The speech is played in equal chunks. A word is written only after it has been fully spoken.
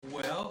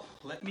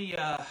Let me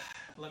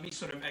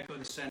sort of echo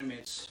the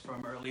sentiments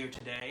from earlier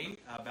today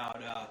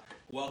about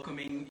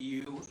welcoming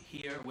you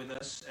here with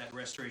us at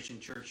Restoration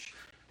Church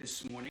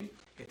this morning.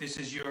 If this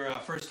is your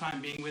first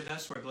time being with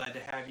us, we're glad to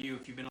have you.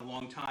 If you've been a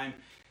long time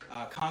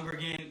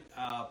congregant,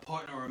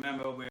 partner, or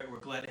member, we're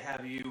glad to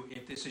have you.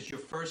 If this is your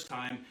first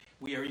time,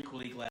 we are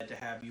equally glad to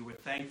have you. We're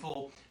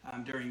thankful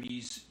during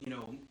these,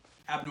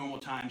 abnormal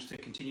times to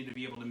continue to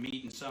be able to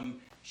meet in some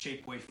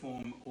shape, way,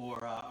 form,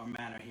 or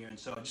manner here. And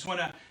so I just want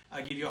to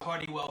give you a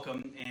hearty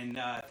welcome and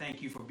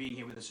thank you for being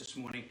here with us this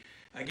morning.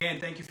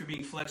 Again, thank you for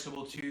being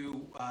flexible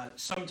to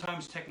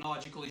sometimes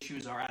technological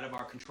issues are out of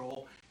our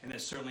control, and that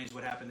certainly is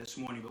what happened this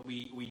morning. But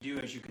we do,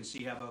 as you can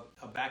see, have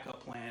a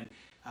backup plan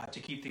to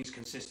keep things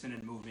consistent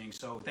and moving.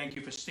 So thank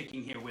you for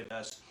sticking here with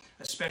us,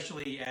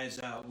 especially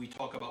as we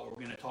talk about what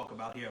we're going to talk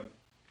about here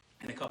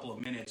in a couple of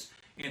minutes,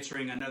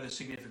 answering another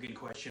significant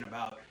question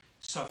about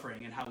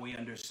suffering and how we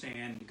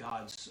understand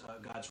God's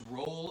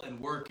role and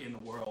work in the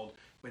world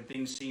when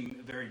things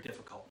seem very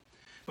difficult.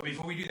 But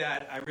before we do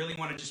that, I really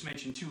want to just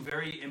mention two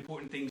very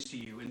important things to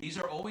you. And these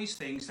are always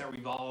things that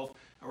revolve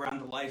around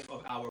the life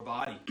of our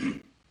body.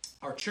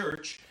 Our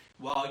church,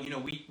 while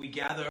we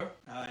gather,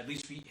 at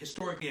least we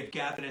historically have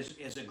gathered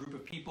as a group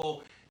of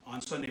people on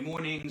Sunday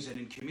mornings and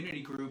in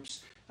community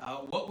groups,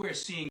 what we're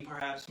seeing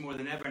perhaps more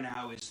than ever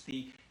now is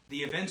the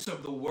events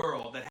of the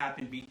world that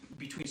happen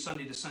between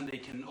Sunday to Sunday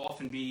can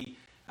often be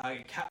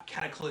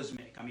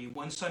cataclysmic. I mean,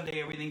 one Sunday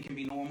everything can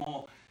be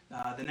normal.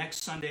 The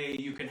next Sunday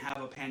you can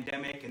have a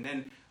pandemic, and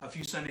then a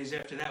few Sundays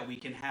after that we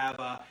can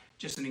have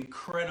just an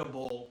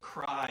incredible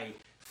cry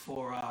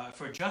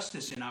for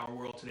justice in our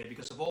world today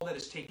because of all that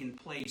has taken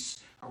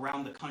place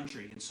around the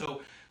country. And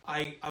so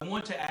I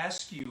want to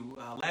ask you,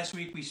 last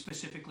week we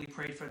specifically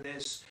prayed for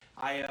this.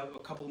 A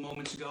couple of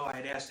moments ago, I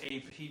had asked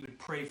Abe if he would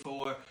pray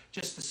for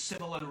just the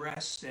civil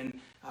unrest and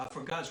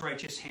for God's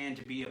righteous hand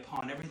to be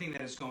upon everything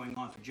that is going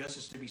on, for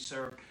justice to be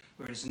served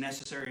where it is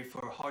necessary,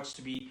 for hearts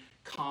to be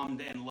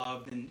calmed and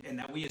loved, and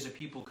that we as a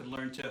people could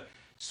learn to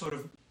sort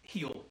of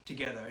heal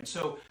together. And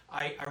so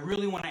I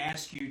really want to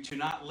ask you to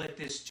not let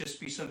this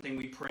just be something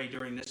we pray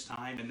during this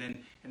time and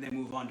then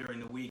move on during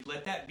the week.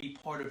 Let that be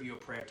part of your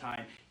prayer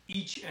time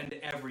each and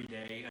every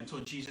day until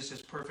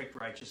Jesus' perfect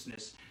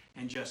righteousness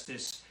and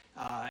justice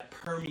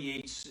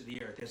permeates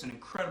the earth. There's an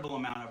incredible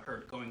amount of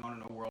hurt going on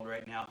in our world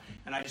right now,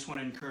 and I just want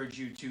to encourage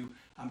you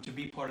to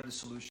be part of the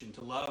solution,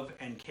 to love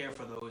and care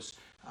for those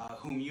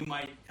whom you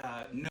might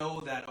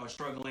know that are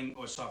struggling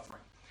or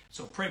suffering.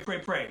 So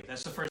pray.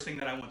 That's the first thing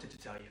that I wanted to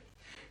tell you.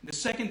 The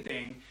second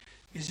thing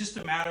is just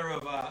a matter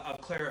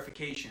of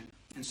clarification.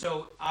 And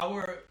so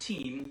our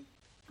team,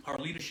 our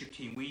leadership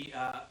team,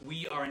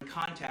 we are in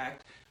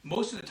contact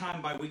most of the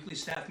time by weekly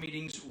staff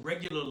meetings,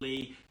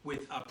 regularly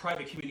with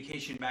private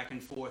communication back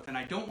and forth. And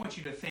I don't want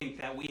you to think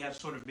that we have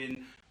sort of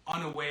been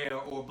unaware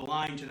or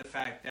blind to the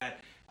fact that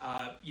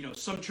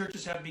some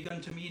churches have begun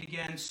to meet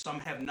again, some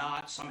have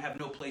not, some have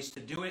no place to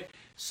do it,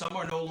 some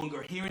are no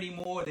longer here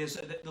anymore. There's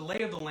the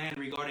lay of the land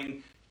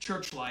regarding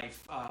church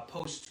life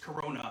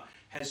post-corona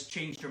has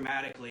changed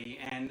dramatically.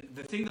 And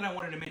the thing that I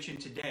wanted to mention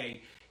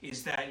today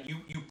is that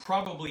you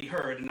probably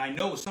heard, and I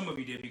know some of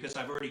you did because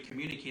I've already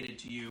communicated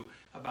to you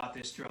about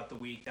this throughout the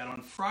week, that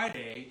on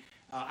Friday,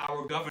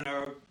 our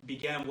governor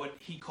began what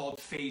he called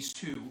phase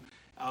 2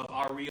 of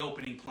our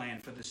reopening plan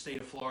for the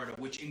state of Florida,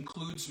 which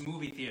includes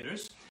movie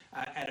theaters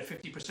at a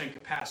 50%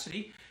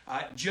 capacity.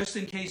 Just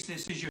in case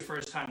this is your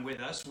first time with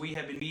us, we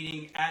have been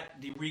meeting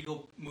at the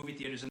Regal movie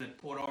theaters in the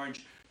Port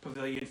Orange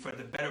Pavilion for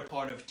the better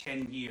part of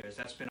 10 years.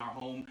 That's been our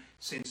home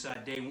since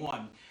day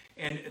one.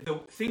 And the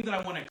thing that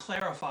I want to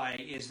clarify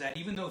is that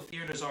even though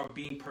theaters are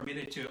being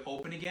permitted to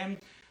open again,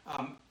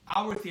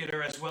 our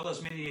theater, as well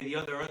as many of the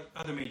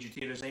other major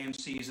theaters,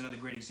 AMC is another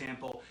great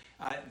example,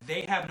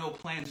 they have no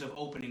plans of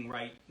opening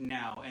right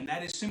now. And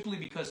that is simply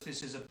because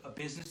this is a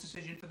business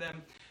decision for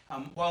them.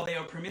 While they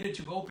are permitted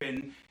to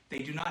open, they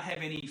do not have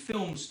any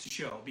films to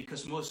show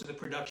because most of the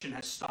production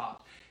has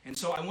stopped. And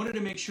so I wanted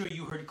to make sure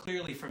you heard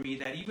clearly from me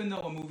that even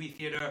though a movie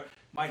theater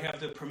might have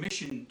the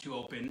permission to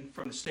open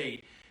from the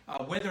state,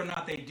 whether or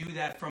not they do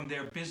that from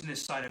their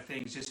business side of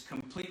things is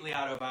completely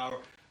out of our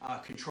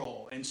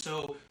control. And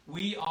so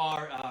we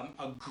are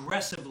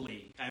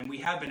aggressively, and we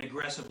have been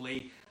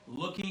aggressively,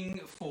 looking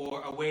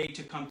for a way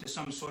to come to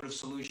some sort of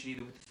solution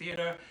either with the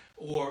theater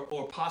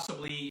or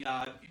possibly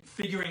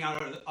figuring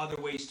out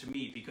other ways to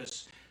meet,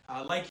 because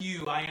like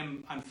you,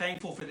 I'm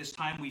thankful for this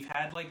time we've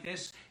had like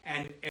this,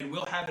 and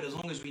we'll have it as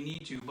long as we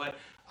need to. But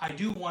I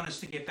do want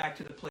us to get back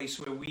to the place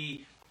where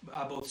we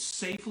both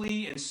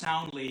safely and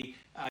soundly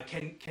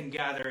can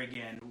gather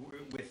again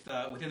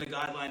within the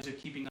guidelines of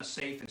keeping us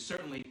safe, and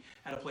certainly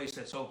at a place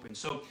that's open.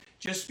 So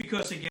just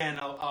because, again,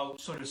 I'll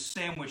sort of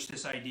sandwich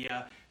this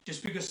idea,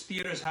 just because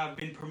theaters have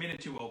been permitted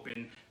to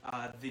open,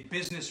 the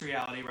business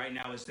reality right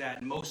now is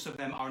that most of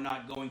them are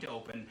not going to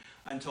open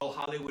until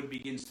Hollywood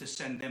begins to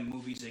send them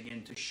movies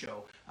again to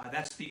show.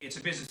 It's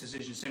a business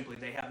decision simply.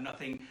 They have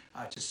nothing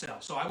to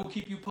sell. So I will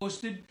keep you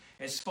posted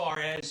as far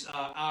as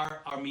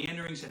our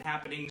meanderings and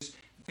happenings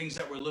things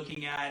that we're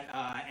looking at,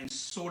 and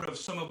sort of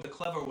some of the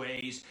clever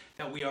ways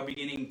that we are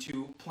beginning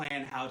to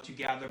plan how to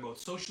gather both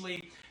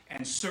socially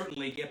and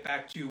certainly get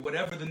back to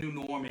whatever the new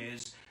norm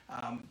is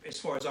as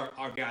far as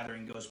our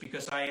gathering goes.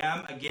 Because I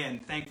am, again,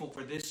 thankful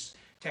for this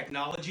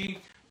technology,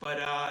 but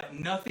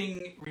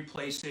nothing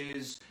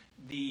replaces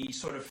the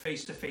sort of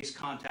face-to-face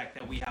contact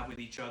that we have with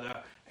each other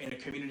in a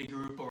community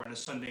group or on a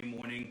Sunday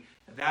morning.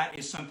 That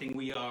is something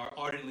we are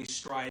ardently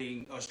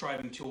striving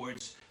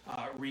towards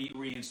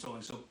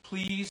reinstalling. So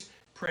please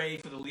pray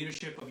for the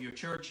leadership of your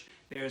church.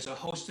 There's a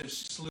host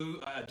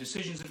of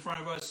decisions in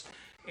front of us.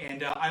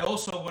 And I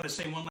also want to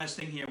say one last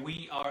thing here.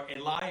 We are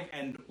alive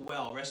and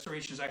well.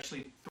 Restoration is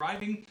actually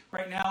thriving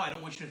right now. I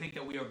don't want you to think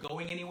that we are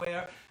going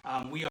anywhere.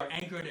 We are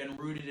anchored and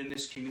rooted in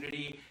this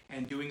community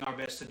and doing our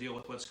best to deal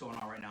with what's going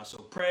on right now. So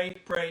pray,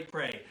 pray,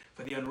 pray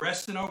for the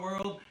unrest in our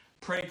world.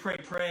 Pray, pray,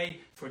 pray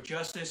for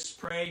justice.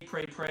 Pray,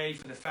 pray, pray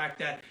for the fact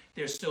that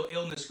there's still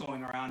illness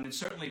going around. And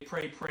certainly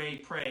pray, pray,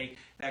 pray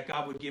that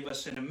God would give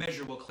us an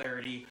immeasurable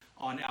clarity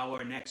on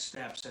our next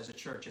steps as a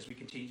church as we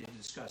continue to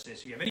discuss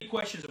this. If you have any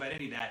questions about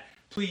any of that,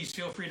 please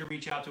feel free to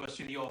reach out to us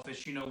through the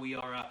office. You know we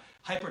are a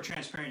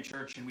hyper-transparent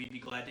church, and we'd be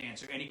glad to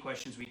answer any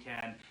questions we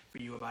can for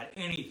you about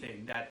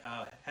anything that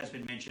has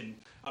been mentioned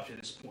up to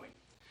this point.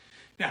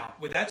 Now,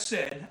 with that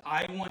said,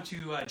 I want to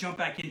jump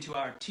back into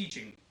our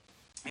teaching.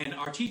 And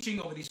our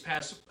teaching over these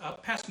past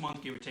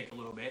month, give or take a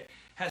little bit,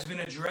 has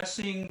been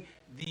addressing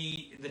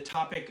the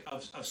topic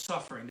of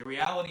suffering, the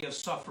reality of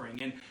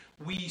suffering. And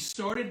we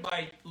started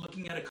by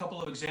looking at a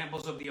couple of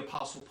examples of the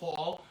Apostle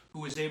Paul, who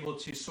was able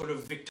to sort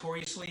of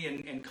victoriously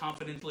and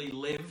confidently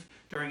live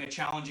during a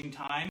challenging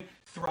time,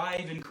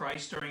 thrive in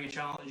Christ during a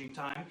challenging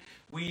time.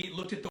 We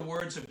looked at the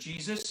words of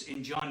Jesus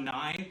in John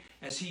 9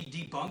 as he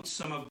debunked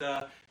some of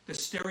the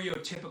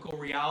stereotypical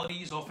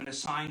realities often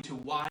assigned to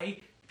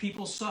why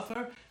people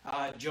suffer.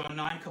 John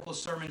 9, a couple of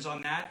sermons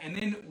on that. And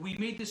then we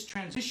made this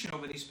transition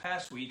over these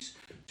past weeks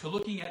to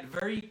looking at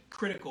very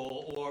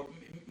critical, or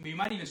we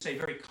might even say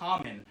very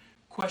common,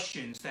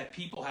 questions that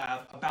people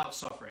have about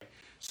suffering.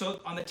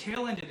 So on the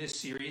tail end of this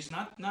series,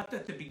 not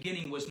that the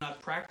beginning was not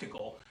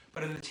practical,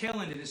 but on the tail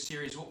end of this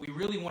series, what we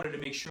really wanted to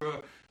make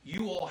sure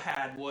you all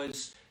had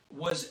was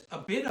a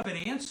bit of an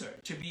answer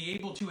to be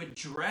able to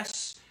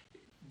address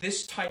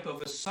this type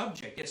of a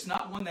subject. It's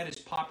not one that is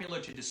popular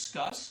to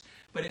discuss,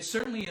 but it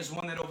certainly is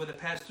one that over the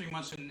past 3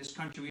 months in this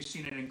country, we've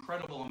seen an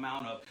incredible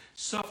amount of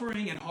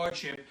suffering and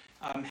hardship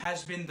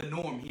has been the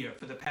norm here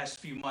for the past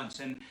few months.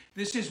 And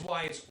this is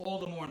why it's all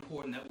the more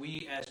important that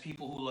we, as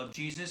people who love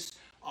Jesus,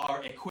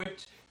 are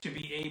equipped to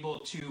be able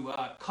to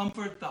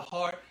comfort the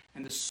heart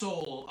and the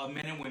soul of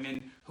men and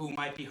women who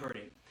might be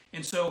hurting.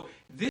 And so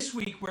this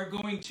week we're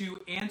going to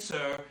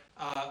answer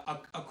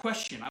a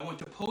question. I want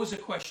to pose a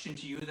question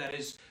to you that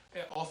is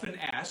often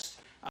asked,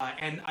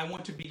 and I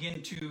want to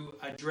begin to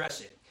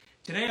address it.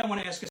 Today I want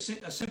to ask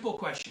a simple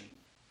question.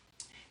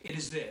 It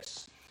is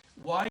this: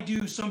 why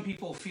do some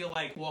people feel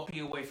like walking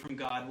away from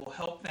God will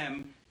help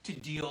them to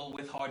deal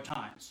with hard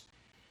times?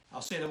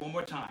 I'll say that one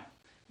more time.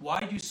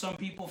 Why do some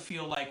people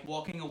feel like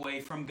walking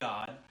away from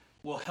God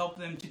will help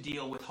them to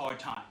deal with hard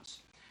times?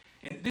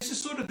 And this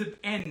is sort of the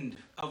end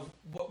of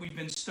what we've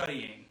been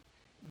studying,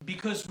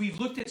 because we've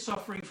looked at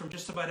suffering from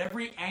just about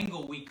every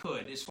angle we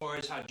could, as far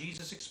as how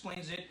Jesus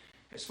explains it,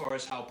 as far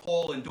as how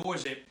Paul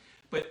endures it.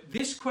 But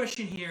this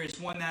question here is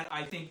one that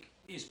I think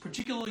is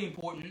particularly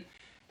important,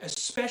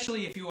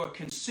 especially if you are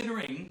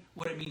considering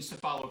what it means to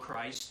follow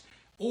Christ,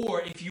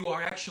 or if you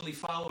are actually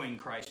following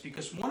Christ.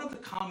 Because one of the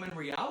common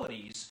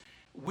realities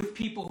with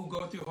people who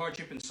go through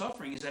hardship and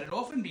suffering is that it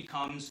often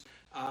becomes,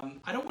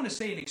 I don't want to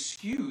say an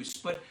excuse,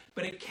 but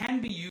it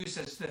can be used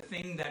as the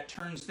thing that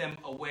turns them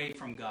away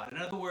from God. In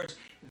other words,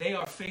 they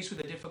are faced with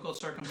a difficult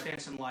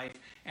circumstance in life,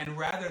 and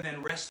rather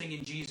than resting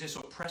in Jesus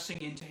or pressing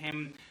into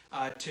Him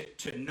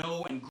to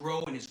know and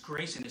grow in His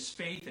grace and His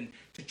faith and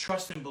to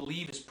trust and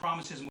believe His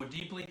promises more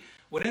deeply,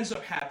 what ends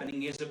up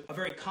happening is a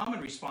very common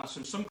response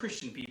from some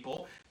Christian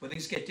people when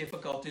things get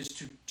difficult is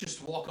to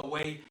just walk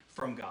away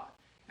from God.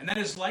 And that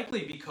is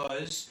likely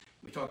because,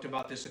 we talked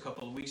about this a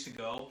couple of weeks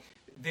ago,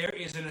 there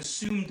is an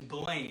assumed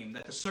blame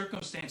that the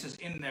circumstances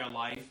in their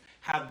life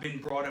have been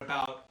brought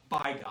about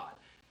by God.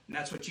 And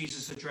that's what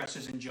Jesus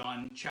addresses in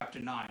John chapter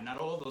 9. Not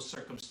all of those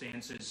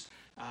circumstances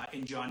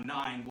in John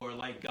 9 were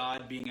like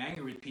God being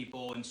angry with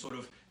people and sort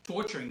of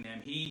torturing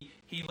them. He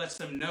lets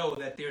them know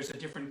that there's a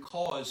different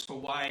cause for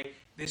why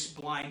this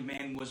blind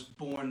man was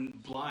born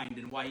blind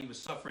and why he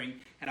was suffering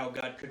and how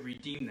God could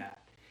redeem that.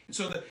 And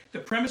so the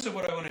premise of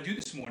what I want to do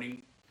this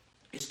morning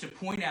is to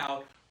point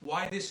out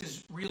why this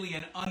is really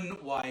an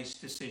unwise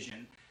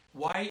decision,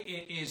 why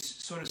it is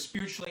sort of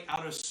spiritually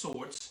out of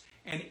sorts,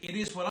 and it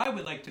is what I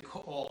would like to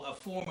call a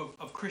form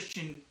of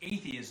Christian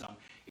atheism.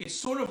 It's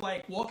sort of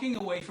like walking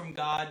away from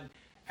God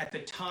at the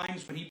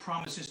times when He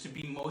promises to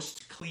be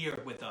most clear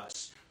with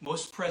us,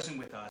 most present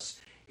with us.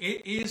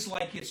 It is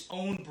like its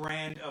own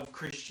brand of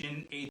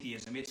Christian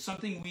atheism. It's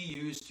something we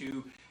use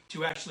to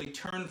actually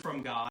turn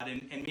from God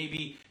and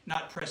maybe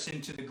not press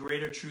into the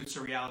greater truths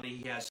or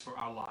reality He has for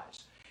our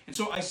lives. And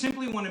so I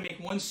simply want to make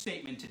one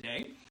statement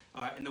today.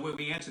 in the way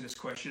we answer this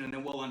question, and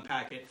then we'll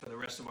unpack it for the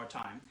rest of our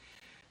time,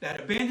 that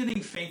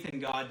abandoning faith in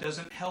God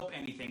doesn't help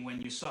anything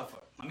when you suffer.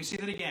 Let me say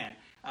that again.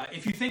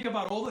 If you think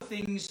about all the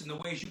things and the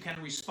ways you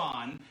can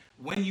respond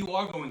when you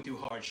are going through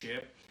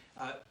hardship,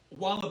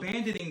 while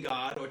abandoning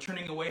God or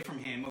turning away from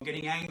Him or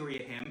getting angry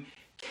at Him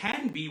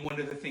can be one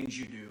of the things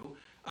you do,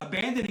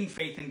 abandoning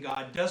faith in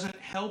God doesn't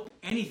help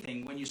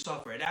anything when you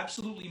suffer. It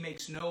absolutely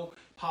makes no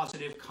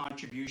positive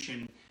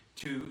contribution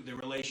to the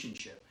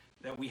relationship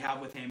that we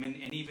have with Him,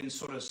 and even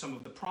sort of some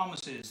of the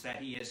promises that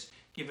He has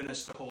given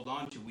us to hold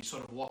on to. We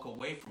sort of walk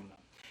away from them.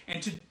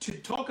 And to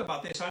talk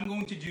about this, I'm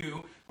going to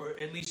do, or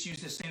at least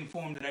use the same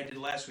form that I did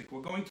last week.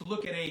 We're going to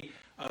look at a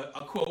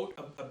quote,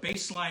 a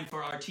baseline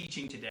for our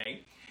teaching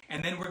today,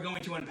 and then we're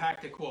going to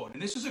unpack the quote.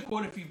 And this is a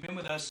quote, if you've been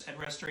with us at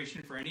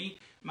Restoration for any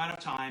amount of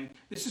time,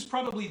 this is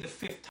probably the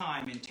 5th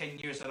time in 10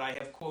 years that I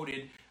have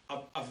quoted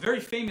a very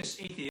famous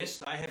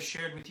atheist. I have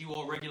shared with you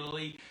all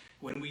regularly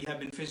when we have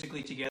been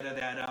physically together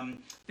that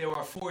there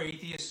are 4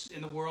 atheists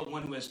in the world,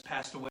 one who has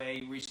passed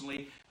away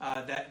recently,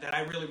 that I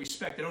really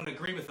respect. I don't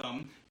agree with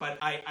them, but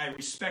I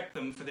respect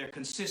them for their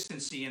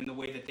consistency in the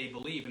way that they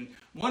believe. And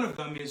one of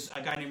them is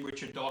a guy named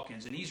Richard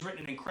Dawkins, and he's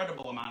written an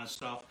incredible amount of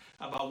stuff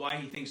about why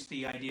he thinks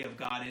the idea of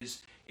God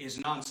is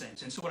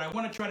nonsense. And so what I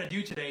want to try to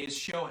do today is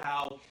show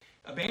how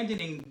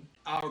abandoning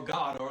our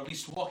God, or at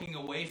least walking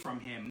away from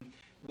Him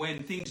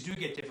when things do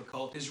get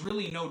difficult, is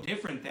really no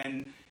different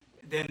than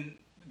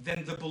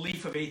the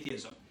belief of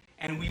atheism.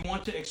 And we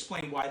want to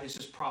explain why this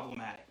is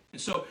problematic.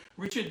 And so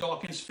Richard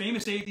Dawkins,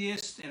 famous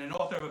atheist and an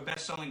author of a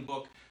best-selling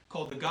book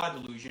called The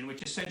God Delusion,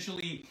 which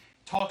essentially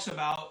talks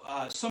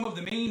about some of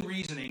the main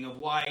reasoning of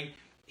why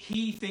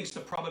he thinks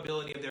the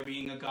probability of there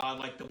being a God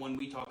like the one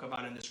we talk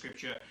about in the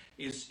scripture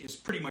is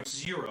pretty much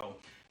zero.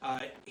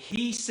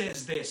 He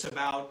says this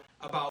about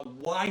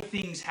why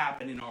things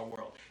happen in our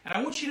world. And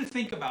I want you to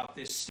think about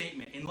this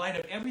statement in light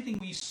of everything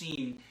we've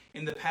seen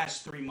in the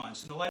past 3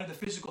 months, in the light of the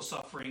physical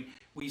suffering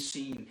we've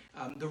seen,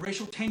 the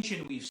racial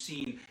tension we've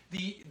seen,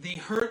 the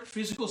hurt,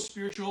 physical,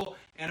 spiritual,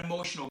 and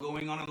emotional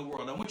going on in the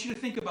world. I want you to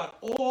think about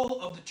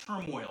all of the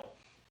turmoil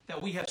that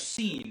we have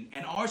seen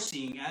and are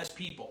seeing as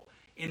people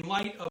in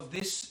light of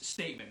this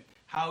statement,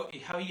 how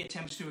he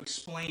attempts to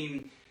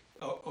explain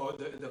or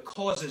the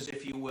causes,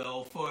 if you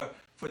will,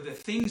 for the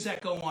things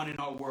that go on in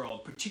our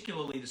world,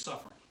 particularly the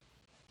suffering.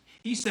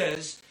 He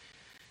says,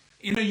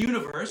 in a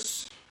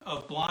universe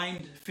of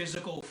blind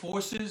physical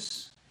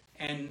forces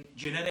and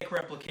genetic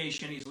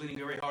replication, he's leaning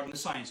very hard on the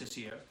sciences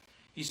here.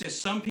 He says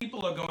some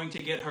people are going to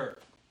get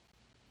hurt.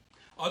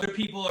 Other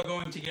people are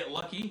going to get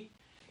lucky,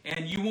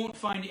 and you won't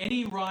find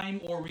any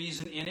rhyme or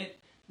reason in it,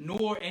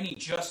 nor any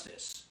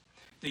justice.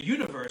 The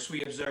universe,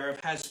 we observe,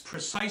 has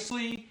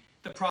precisely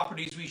the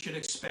properties we should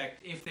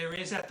expect if there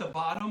is at the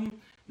bottom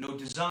no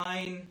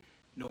design,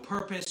 no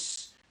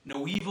purpose,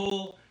 no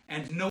evil,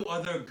 and no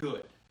other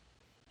good.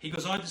 He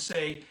goes on to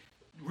say,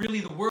 really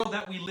the world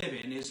that we live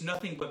in is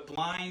nothing but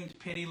blind,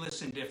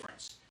 pitiless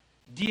indifference.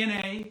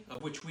 DNA,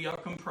 of which we are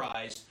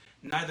comprised,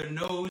 neither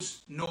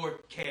knows nor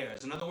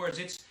cares. In other words,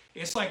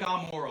 it's like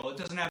amoral. It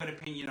doesn't have an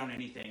opinion on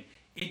anything.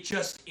 It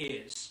just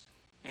is.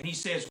 And he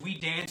says, we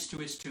dance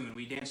to its tune.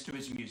 We dance to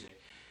its music.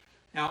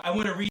 Now, I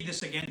want to read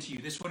this again to you.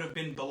 This would have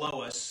been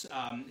below us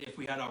if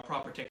we had our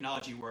proper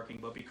technology working,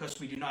 but because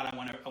we do not, I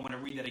want to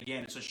read that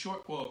again. It's a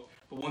short quote,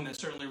 but one that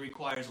certainly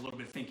requires a little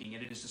bit of thinking,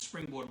 and it is the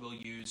springboard we'll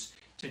use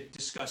to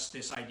discuss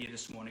this idea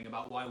this morning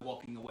about why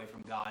walking away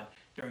from God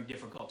during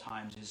difficult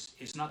times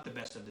is not the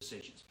best of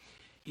decisions.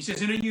 He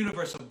says, in a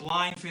universe of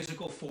blind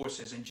physical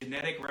forces and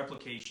genetic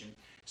replication,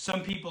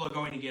 some people are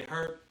going to get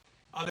hurt,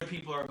 other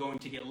people are going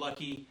to get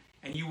lucky,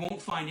 and you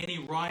won't find any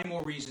rhyme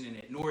or reason in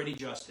it, nor any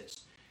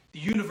justice. The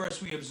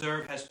universe we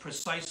observe has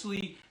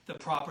precisely the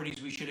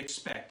properties we should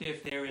expect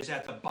if there is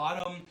at the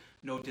bottom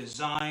no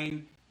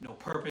design, no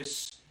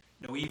purpose,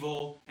 no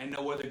evil, and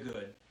no other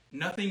good.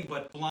 Nothing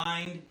but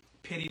blind,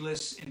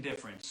 pitiless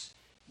indifference.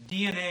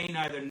 DNA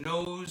neither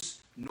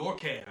knows nor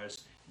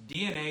cares.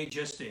 DNA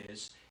just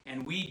is,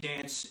 and we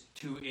dance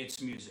to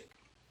its music.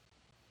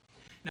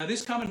 Now,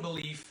 this common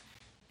belief,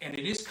 and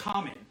it is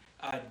common,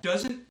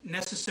 doesn't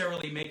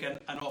necessarily make an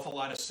awful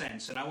lot of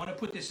sense, and I want to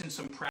put this in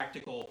some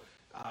practical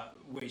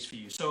ways for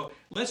you. So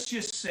let's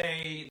just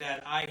say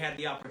that I had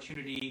the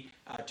opportunity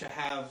to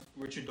have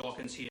Richard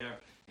Dawkins here,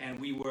 and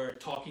we were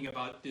talking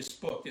about this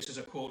book. This is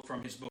a quote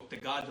from his book, The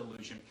God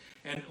Delusion.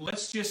 And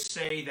let's just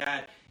say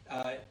that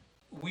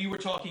we were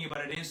talking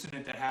about an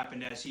incident that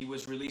happened as he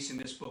was releasing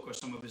this book or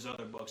some of his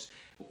other books.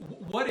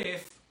 What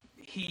if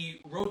he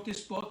wrote this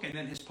book and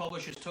then his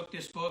publishers took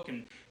this book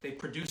and they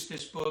produced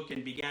this book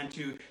and began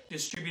to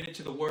distribute it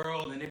to the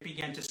world, and it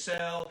began to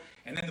sell,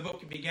 and then the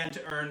book began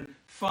to earn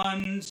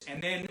funds,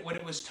 and then when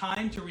it was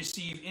time to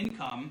receive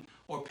income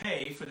or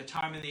pay for the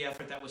time and the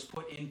effort that was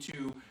put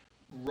into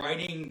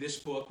writing this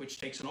book, which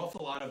takes an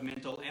awful lot of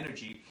mental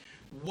energy,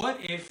 what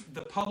if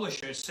the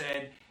publisher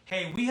said,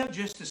 "Hey, we have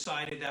just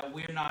decided that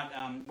we're not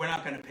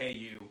going to pay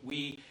you.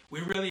 We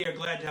really are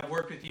glad to have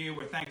worked with you.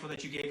 We're thankful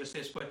that you gave us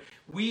this, but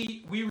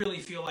we really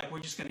feel like we're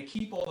just going to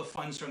keep all the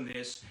funds from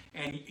this,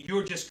 and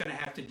you're just going to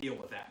have to deal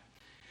with that."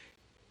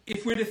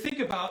 If we're to think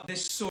about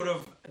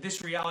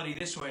this reality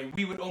this way,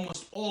 we would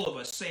almost all of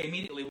us say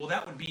immediately, "Well,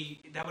 that would be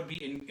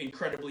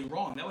incredibly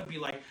wrong. That would be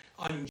like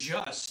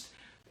unjust.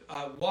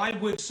 Why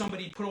would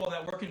somebody put all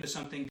that work into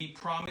something, be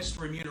promised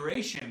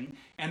remuneration,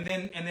 and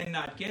then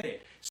not get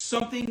it?"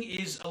 Something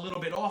is a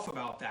little bit off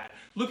about that.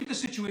 Look at the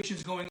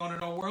situations going on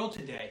in our world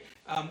today,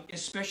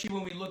 especially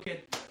when we look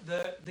at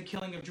the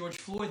killing of George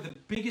Floyd. The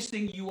biggest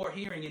thing you are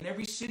hearing in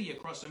every city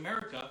across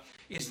America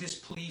is this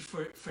plea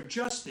for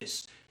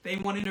justice. They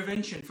want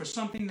intervention for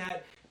something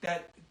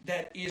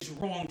that is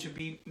wrong to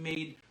be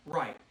made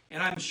right.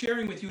 And I'm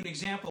sharing with you an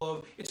example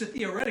of, it's a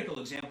theoretical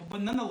example,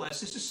 but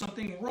nonetheless, this is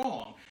something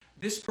wrong.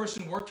 This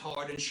person worked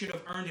hard and should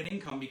have earned an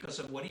income because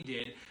of what he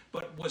did,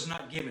 but was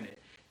not given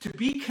it. To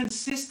be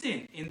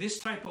consistent in this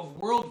type of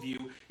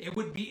worldview, it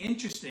would be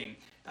interesting.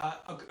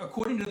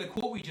 According to the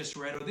quote we just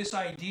read, or this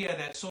idea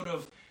that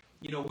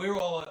we're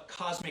all a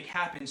cosmic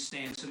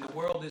happenstance and the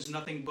world is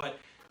nothing but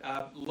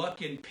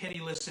luck and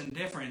pitiless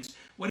indifference.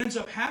 What ends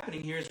up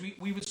happening here is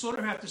we would sort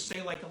of have to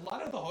say, like, a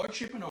lot of the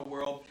hardship in our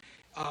world,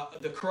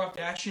 the corrupt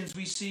actions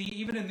we see,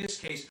 even in this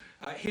case,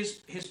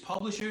 his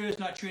publisher is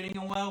not treating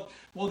him well.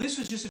 Well, this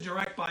was just a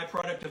direct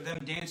byproduct of them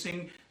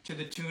dancing to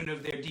the tune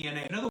of their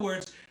DNA. In other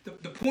words,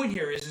 the point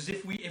here is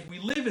if we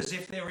live as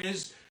if there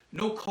is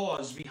no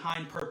cause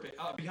behind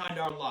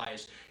our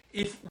lives,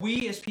 if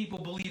we as people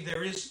believe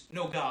there is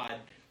no God,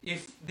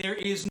 if there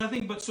is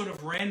nothing but sort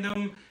of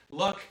random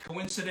luck,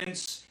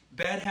 coincidence,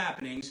 bad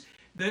happenings,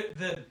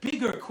 the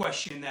bigger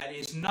question that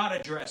is not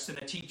addressed in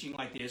a teaching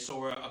like this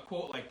or a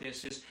quote like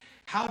this is,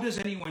 how does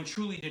anyone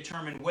truly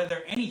determine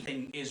whether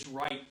anything is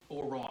right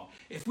or wrong?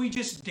 If we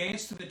just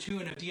dance to the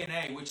tune of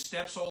DNA, which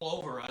steps all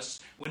over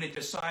us when it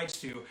decides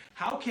to,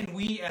 how can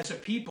we as a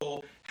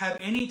people have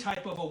any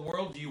type of a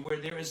worldview where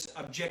there is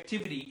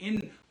objectivity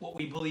in what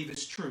we believe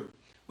is true,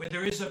 where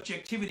there is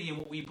objectivity in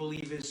what we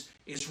believe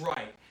is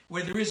right,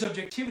 where there is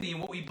objectivity in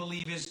what we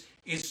believe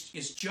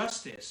is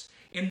justice?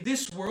 In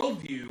this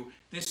worldview,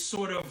 this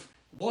sort of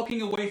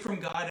walking away from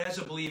God as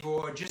a believer,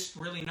 or just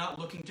really not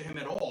looking to him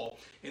at all,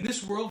 in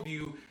this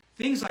worldview,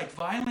 things like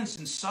violence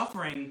and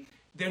suffering,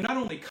 they're not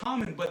only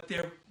common, but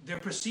they're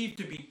perceived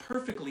to be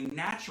perfectly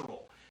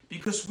natural,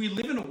 because we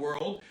live in a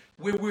world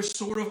where we're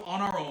sort of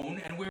on our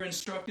own, and we're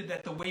instructed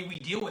that the way we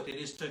deal with it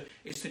is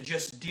to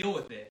just deal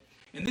with it.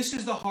 And this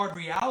is the hard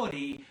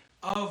reality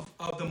of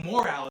the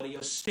morality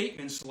of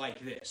statements like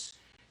this.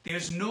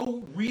 There's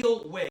no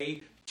real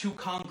way to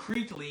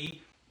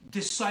concretely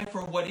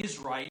decipher what is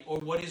right or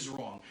what is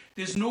wrong.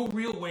 There's no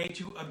real way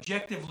to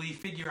objectively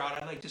figure out,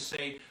 I'd like to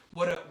say,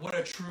 what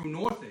a true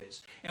north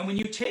is. And when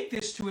you take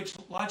this to its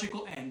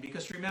logical end,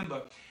 because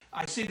remember,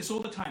 I say this all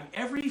the time,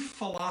 every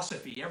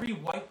philosophy, every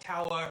White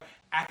Tower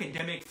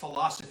academic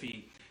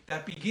philosophy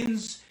that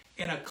begins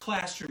in a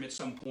classroom at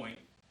some point,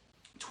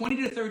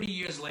 20 to 30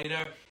 years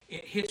later,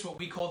 it hits what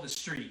we call the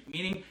street,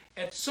 meaning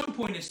at some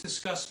point it's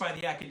discussed by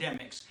the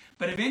academics,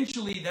 but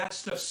eventually that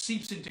stuff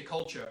seeps into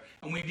culture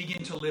and we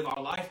begin to live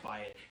our life by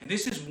it. And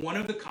this is one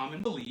of the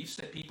common beliefs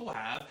that people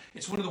have.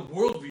 It's one of the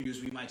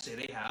worldviews, we might say,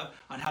 they have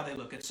on how they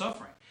look at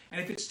suffering. And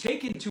if it's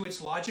taken to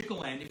its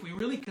logical end, if we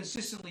really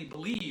consistently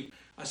believe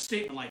a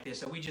statement like this,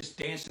 that we just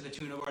dance to the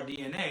tune of our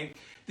DNA,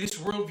 this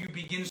worldview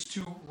begins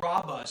to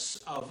rob us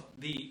of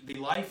the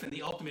life and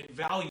the ultimate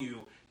value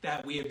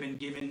that we have been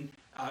given,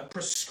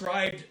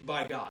 prescribed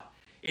by God.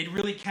 It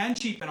really can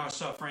cheapen our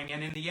suffering,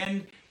 and in the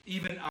end,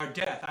 even our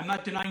death. I'm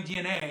not denying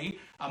DNA.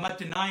 I'm not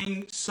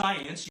denying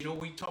science.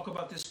 We talk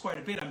about this quite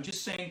a bit. I'm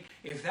just saying,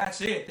 if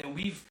that's it, then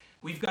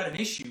we've got an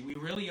issue. We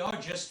really are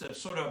just a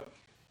sort of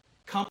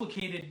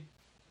complicated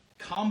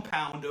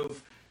compound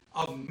of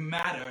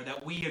matter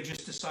that we have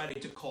just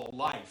decided to call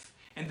life.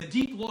 And the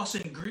deep loss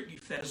and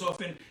grief that is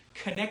often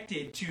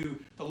connected to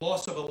the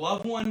loss of a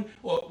loved one,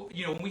 or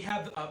when we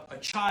have a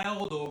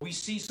child, or we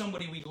see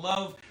somebody we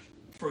love.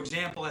 For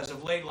example, as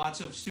of late, lots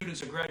of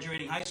students are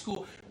graduating high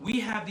school. We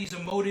have these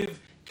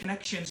emotive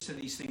connections to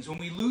these things. When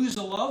we lose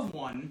a loved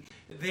one,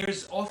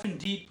 there's often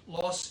deep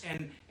loss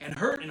and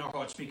hurt in our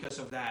hearts because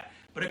of that.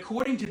 But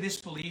according to this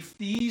belief,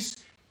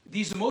 these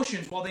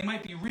emotions, while they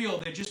might be real,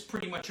 they're just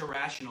pretty much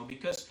irrational,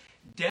 because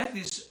death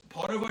is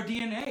part of our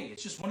DNA.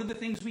 It's just one of the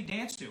things we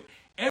dance to.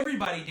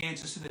 Everybody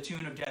dances to the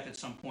tune of death at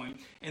some point,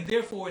 and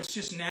therefore it's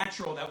just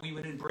natural that we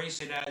would embrace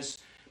it as,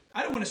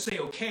 I don't want to say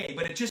okay,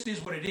 but it just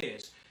is what it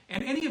is.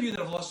 And any of you that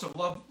have lost a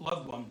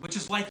loved one, which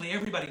is likely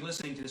everybody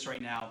listening to this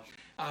right now,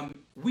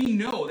 we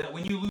know that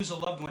when you lose a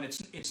loved one,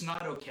 it's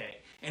not okay.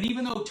 And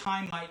even though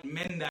time might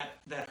mend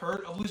that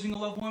hurt of losing a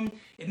loved one,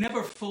 it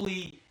never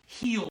fully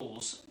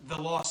heals the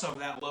loss of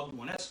that loved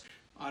one. That's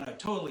on a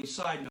totally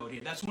side note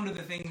here. That's one of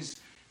the things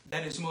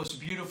that is most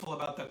beautiful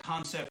about the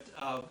concept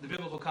of the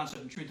biblical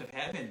concept and truth of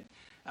heaven.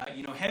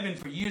 Heaven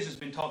for years has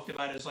been talked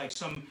about as like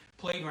some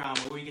playground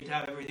where we get to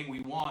have everything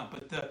we want.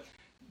 But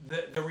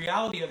the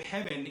reality of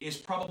heaven is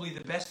probably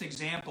the best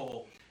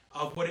example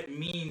of what it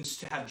means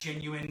to have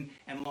genuine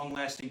and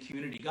long-lasting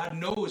community. God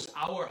knows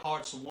our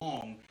hearts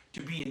long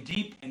to be in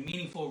deep and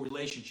meaningful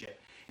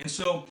relationship. And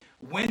so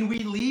when we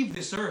leave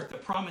this earth, the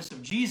promise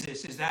of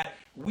Jesus is that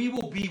we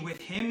will be with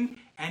him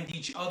and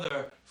each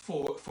other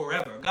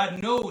forever.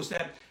 God knows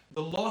that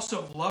the loss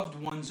of loved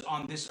ones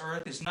on this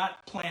earth is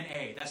not plan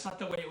A. That's not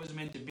the way it was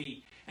meant to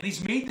be. And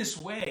he's made this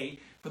way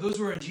for those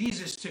who are in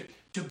Jesus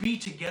to be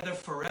together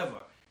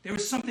forever. There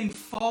is something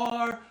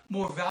far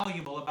more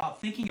valuable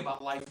about thinking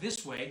about life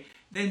this way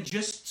than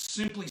just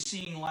simply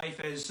seeing life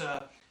as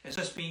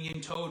us being in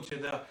tow to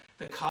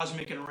the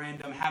cosmic and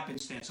random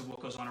happenstance of what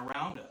goes on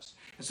around us.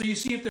 And so you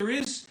see, if there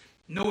is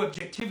no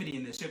objectivity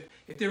in this,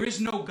 if there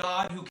is no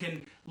God who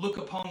can look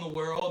upon the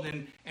world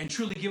and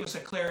truly give us a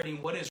clarity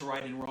in what is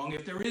right and wrong,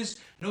 if there is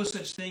no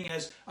such thing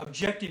as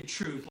objective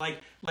truth, like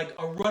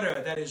a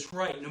rudder that is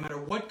right no matter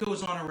what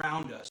goes on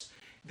around us,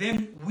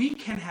 then we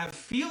can have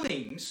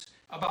feelings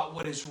about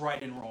what is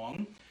right and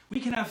wrong.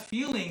 We can have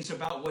feelings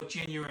about what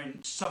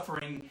genuine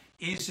suffering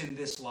is in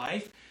this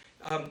life.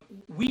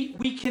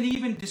 We can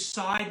even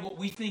decide what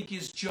we think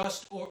is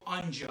just or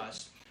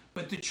unjust.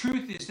 But the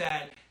truth is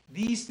that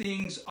these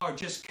things are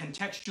just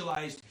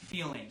contextualized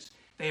feelings.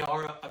 They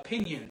are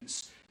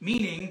opinions,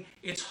 meaning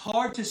it's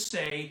hard to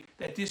say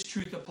that this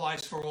truth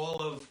applies for all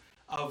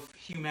of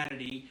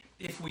humanity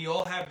if we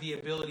all have the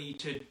ability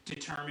to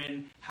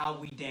determine how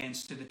we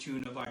dance to the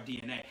tune of our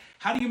DNA.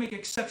 How do you make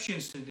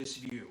exceptions to this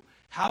view?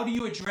 How do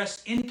you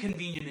address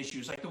inconvenient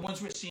issues like the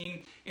ones we're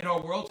seeing in our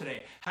world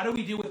today? How do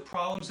we deal with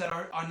problems that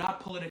are not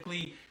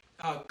politically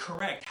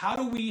correct? How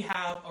do we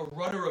have a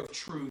rudder of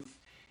truth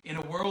in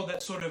a world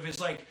that sort of is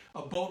like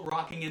a boat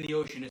rocking in the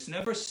ocean? It's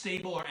never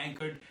stable or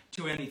anchored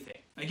to anything.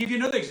 I'll give you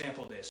another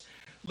example of this.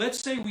 Let's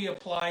say we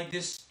apply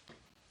this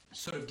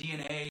sort of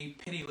DNA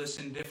pitiless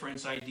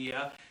indifference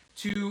idea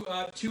to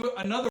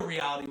another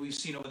reality we've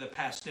seen over the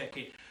past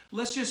decade.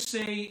 Let's just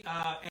say,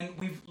 and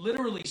we've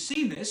literally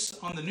seen this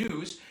on the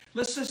news,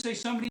 let's just say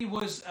somebody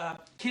was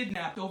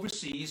kidnapped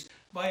overseas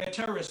by a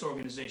terrorist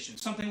organization,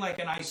 something like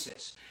an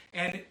ISIS.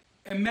 And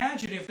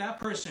imagine if that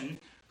person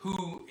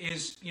who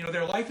is,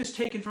 their life is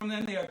taken from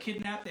them, they are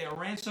kidnapped, they are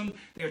ransomed,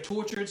 they are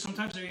tortured,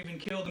 sometimes they're even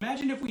killed.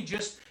 Imagine if we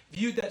just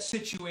viewed that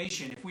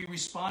situation, if we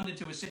responded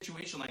to a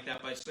situation like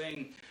that by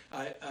saying,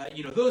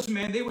 those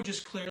men, they were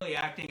just clearly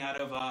acting out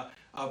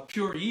of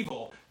pure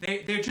evil.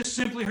 They're just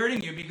simply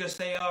hurting you because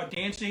they are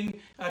dancing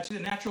to the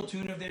natural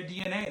tune of their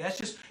DNA.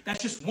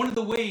 That's just one of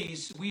the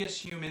ways we as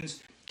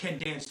humans can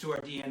dance to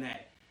our DNA.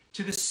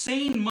 To the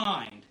sane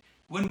mind,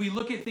 when we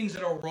look at things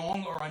that are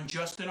wrong or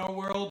unjust in our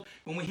world,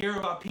 when we hear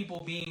about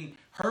people being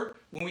hurt,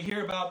 when we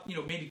hear about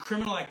maybe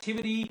criminal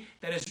activity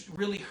that has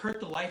really hurt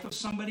the life of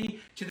somebody,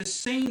 to the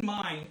sane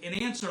mind, an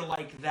answer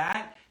like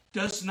that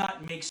does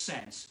not make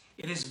sense.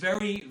 It is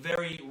very,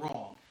 very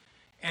wrong.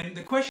 And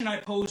the question I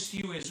pose to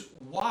you is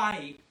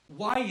why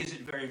is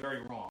it very,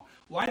 very wrong?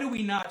 Why do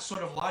we not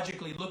sort of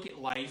logically look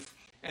at life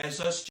as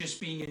us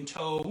just being in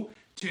tow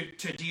to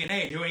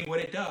DNA doing what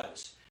it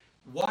does?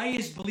 Why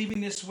is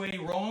believing this way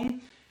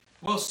wrong?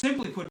 Well,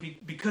 simply put,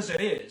 because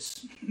it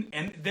is.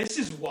 And this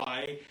is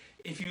why,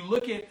 if you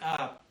look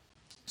at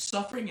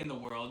suffering in the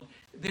world,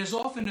 there's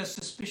often a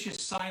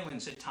suspicious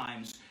silence at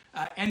times.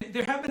 And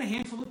there have been a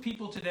handful of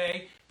people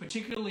today,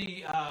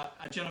 particularly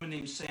a gentleman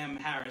named Sam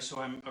Harris, who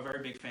I'm a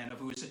very big fan of,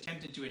 who has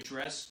attempted to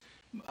address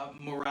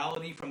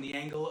morality from the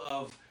angle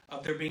of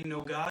there being no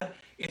God.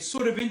 It's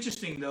sort of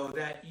interesting, though,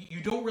 that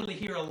you don't really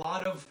hear a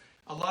lot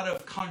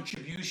of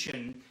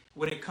contribution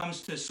when it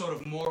comes to sort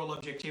of moral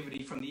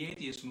objectivity from the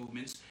atheist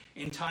movements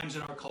in times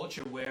in our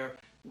culture where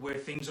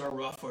things are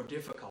rough or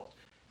difficult.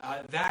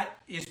 That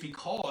is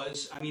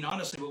because,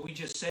 honestly, what we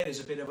just said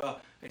is a bit of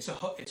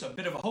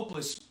a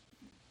hopeless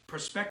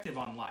perspective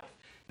on life.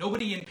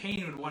 Nobody in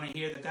pain would want to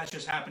hear that that's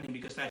just happening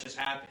because that just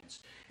happens.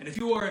 And if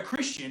you are a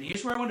Christian,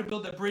 here's where I want to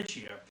build a bridge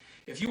here.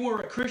 If you are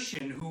a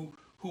Christian who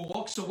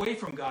walks away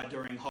from God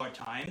during hard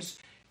times,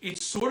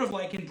 it's sort of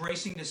like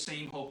embracing the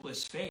same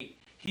hopeless fate.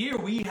 Here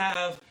we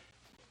have,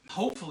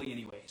 hopefully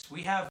anyways,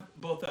 we have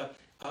both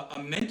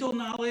a mental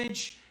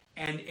knowledge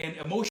and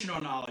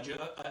emotional knowledge,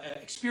 a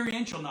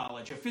experiential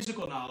knowledge, a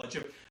physical knowledge,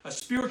 a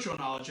spiritual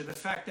knowledge of the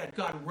fact that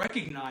God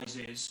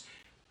recognizes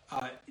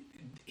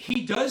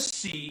he does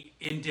see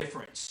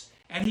indifference,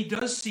 and he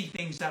does see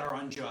things that are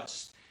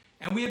unjust.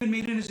 And we have been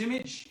made in his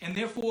image, and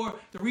therefore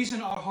the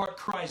reason our heart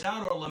cries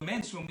out or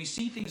laments when we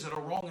see things that are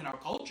wrong in our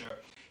culture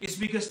is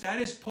because that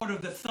is part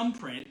of the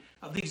thumbprint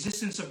of the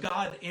existence of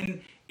God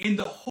in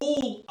the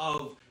whole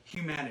of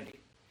humanity.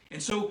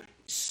 And so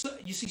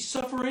you see,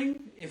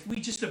 suffering, if we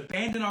just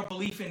abandon our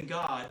belief in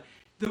God,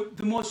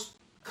 the most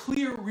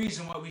clear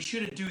reason why we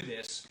shouldn't do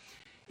this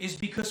is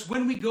because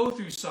when we go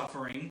through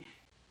suffering,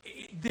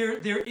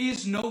 there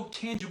is no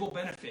tangible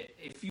benefit.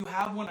 If you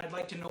have one, I'd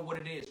like to know what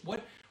it is.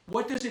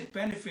 What does it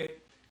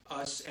benefit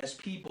us as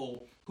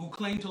people who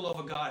claim to love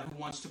a God who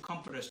wants to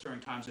comfort us during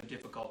times of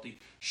difficulty,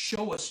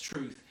 show us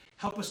truth,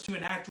 help us to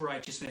enact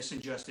righteousness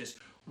and justice?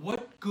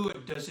 What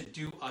good does it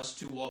do us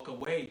to walk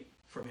away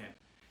from him?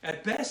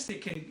 At best,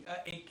 it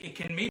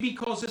can maybe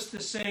cause us to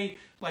say,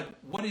 like,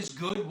 what is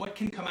good, what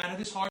can come out of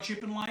this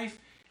hardship in life.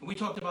 And we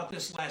talked about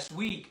this last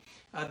week.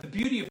 The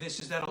beauty of this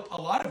is that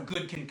a lot of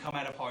good can come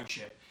out of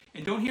hardship.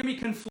 And don't hear me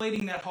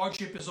conflating that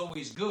hardship is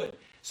always good.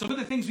 Some of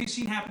the things we've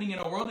seen happening in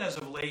our world as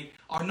of late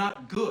are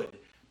not good,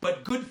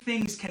 but good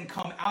things can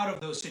come out of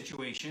those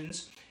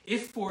situations.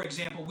 If, for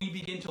example, we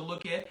begin to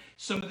look at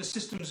some of the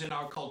systems in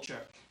our culture,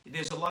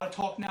 there's a lot of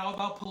talk now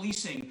about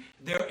policing.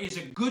 There is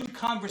a good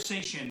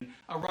conversation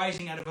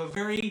arising out of a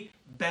very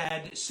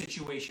bad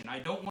situation. I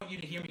don't want you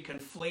to hear me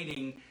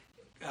conflating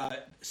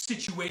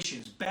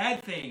situations.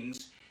 Bad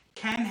things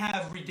can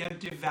have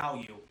redemptive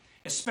value,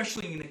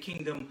 especially in the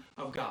kingdom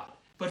of God.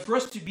 But for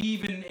us to be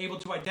even able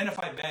to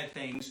identify bad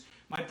things,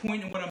 my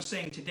point in what I'm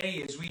saying today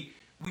is we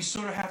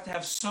sort of have to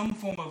have some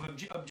form of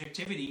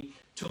objectivity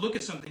to look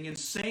at something and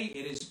say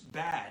it is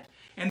bad.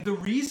 And the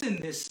reason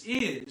this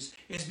is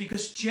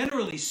because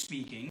generally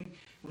speaking,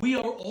 we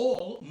are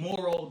all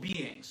moral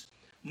beings.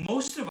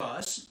 Most of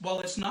us,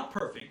 while it's not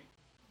perfect,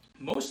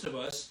 most of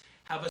us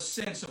have a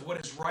sense of what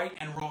is right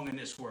and wrong in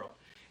this world.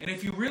 And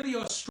if you really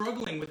are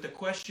struggling with the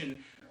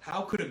question,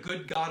 how could a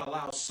good God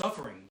allow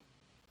suffering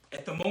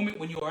at the moment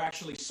when you are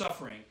actually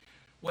suffering,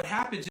 what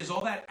happens is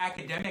all that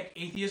academic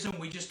atheism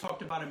we just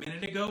talked about a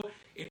minute ago,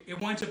 it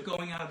winds up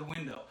going out of the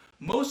window.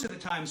 Most of the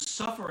time,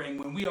 suffering,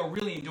 when we are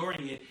really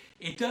enduring it,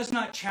 it does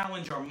not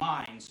challenge our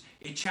minds.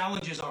 It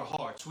challenges our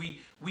hearts.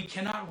 We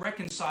cannot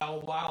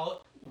reconcile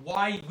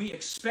why we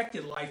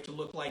expected life to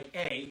look like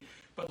A,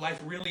 but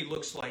life really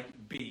looks like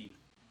B.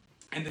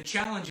 And the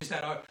challenge is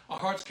that our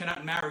hearts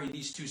cannot marry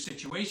these two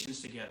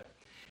situations together.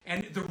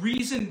 And the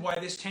reason why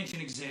this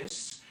tension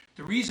exists,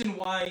 the reason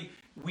why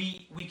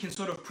we can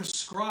sort of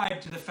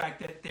prescribe to the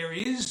fact that there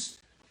is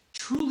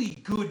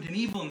truly good and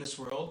evil in this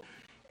world,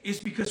 is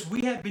because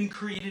we have been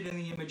created in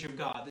the image of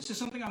God. This is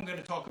something I'm going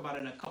to talk about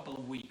in a couple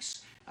of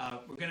weeks.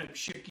 We're going to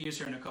shift gears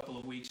here in a couple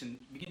of weeks and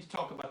begin to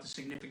talk about the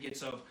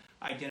significance of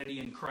identity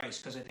in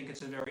Christ, because I think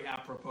it's a very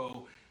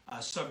apropos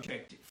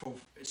subject,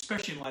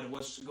 especially in light of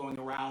what's going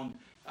on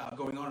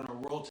in our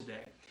world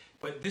today.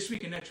 But this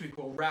week and next week,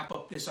 we'll wrap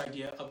up this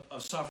idea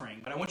of suffering.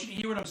 But I want you to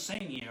hear what I'm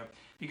saying here,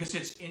 because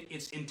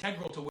it's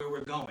integral to where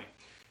we're going.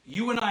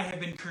 You and I have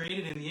been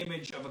created in the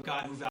image of a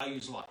God who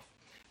values life.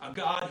 A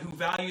God who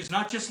values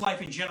not just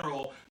life in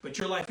general, but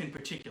your life in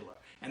particular.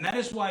 And that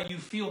is why you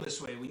feel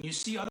this way. When you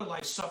see other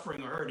life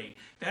suffering or hurting,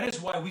 that is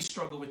why we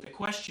struggle with the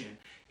question.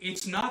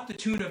 It's not the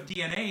tune of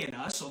DNA in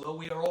us, although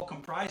we are all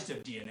comprised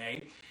of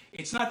DNA.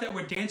 It's not that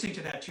we're dancing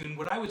to that tune.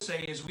 What I would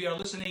say is we are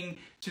listening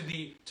to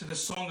the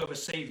song of a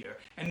Savior.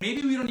 And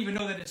maybe we don't even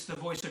know that it's the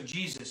voice of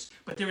Jesus,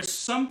 but there is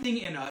something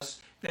in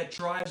us that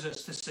drives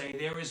us to say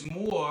there is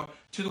more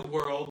to the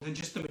world than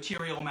just the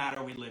material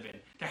matter we live in.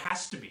 There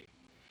has to be.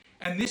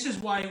 And this is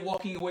why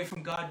walking away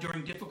from God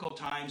during difficult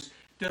times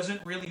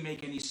doesn't really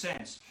make any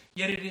sense.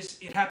 Yet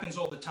it happens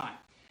all the time.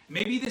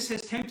 Maybe this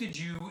has tempted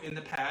you in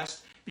the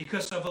past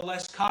because of a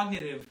less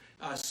cognitive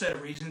set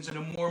of reasons and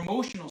a more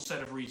emotional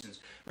set of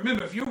reasons.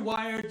 Remember, if you're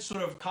wired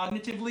sort of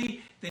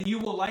cognitively, then you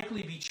will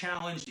likely be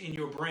challenged in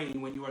your brain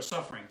when you are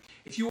suffering.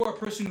 If you are a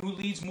person who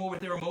leads more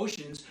with their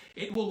emotions,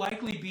 it will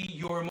likely be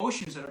your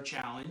emotions that are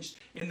challenged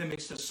in the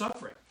midst of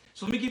suffering.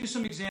 So let me give you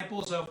some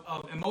examples of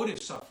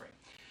emotive suffering.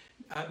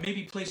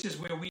 Maybe places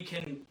where we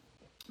can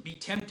be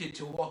tempted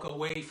to walk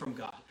away from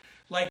God.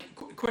 Like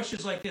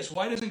questions like this: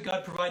 why doesn't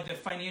God provide the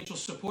financial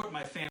support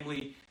my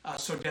family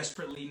so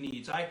desperately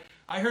needs?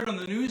 I heard on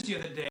the news the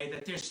other day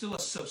that there's still a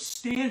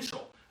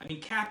substantial,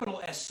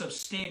 capital S,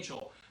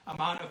 substantial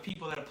amount of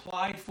people that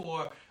applied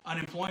for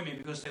unemployment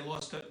because they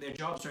lost their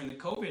jobs during the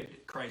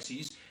COVID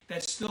crises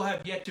that still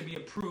have yet to be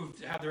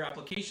approved, to have their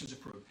applications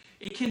approved.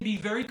 It can be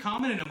very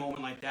common in a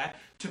moment like that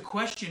to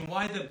question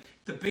why the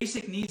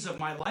basic needs of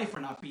my life are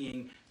not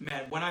being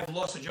met. When I've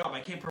lost a job, I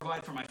can't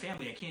provide for my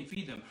family, I can't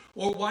feed them.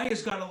 Or why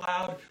has God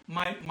allowed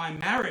my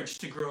marriage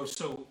to grow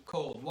so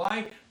cold?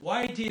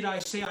 Why did I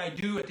say I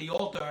do at the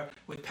altar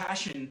with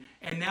passion,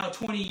 and now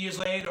 20 years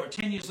later, or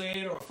 10 years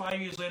later, or 5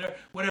 years later,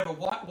 whatever,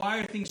 why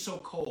are things so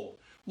cold?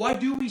 Why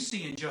do we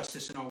see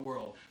injustice in our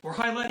world? We're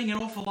highlighting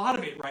an awful lot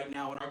of it right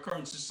now in our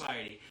current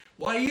society.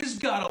 Why is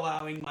God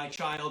allowing my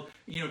child,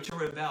 to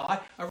rebel?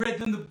 I read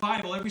them the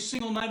Bible every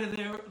single night of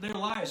their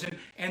lives,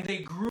 and they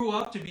grew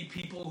up to be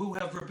people who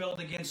have rebelled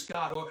against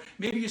God. Or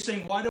maybe you're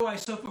saying, why do I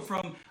suffer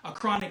from a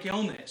chronic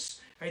illness?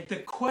 Right? The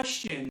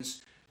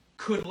questions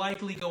could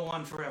likely go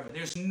on forever.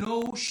 There's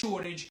no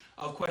shortage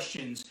of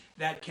questions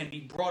that can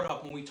be brought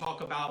up when we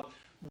talk about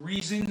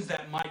reasons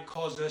that might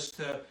cause us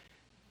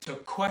to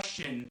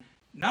question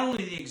not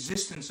only the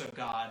existence of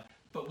God,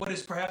 but what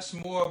is perhaps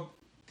more,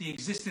 the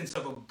existence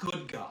of a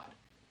good God.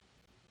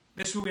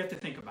 This is what we have to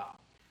think about.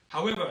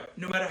 However,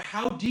 no matter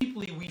how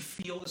deeply we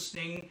feel the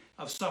sting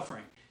of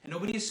suffering, and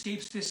nobody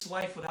escapes this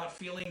life without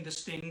feeling the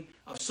sting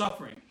of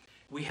suffering,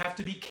 we have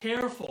to be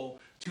careful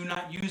to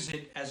not use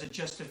it as a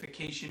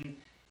justification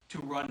to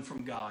run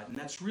from God. And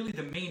that's really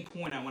the main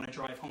point I want to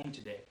drive home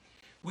today.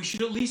 We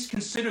should at least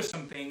consider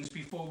some things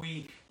before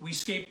we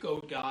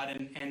scapegoat God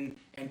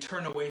and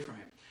turn away from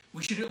Him.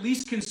 we should at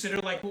least consider,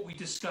 like what we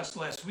discussed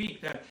last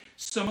week, that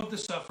some of the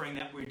suffering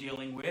that we're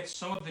dealing with,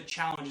 some of the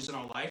challenges in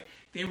our life,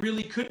 they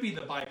really could be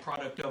the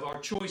byproduct of our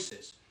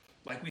choices.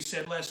 Like we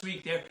said last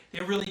week,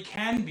 there really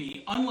can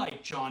be,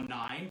 unlike John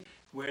 9,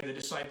 where the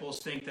disciples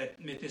think that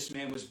this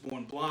man was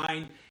born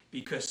blind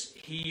because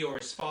he or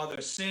his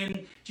father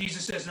sinned.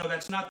 Jesus says, no,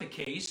 that's not the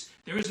case.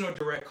 There is no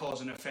direct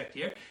cause and effect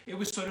here. It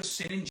was sort of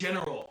sin in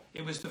general.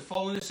 It was the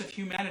fallenness of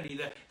humanity,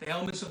 the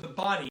elements of the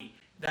body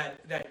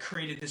that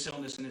created this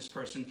illness in this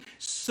person.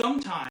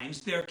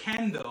 Sometimes there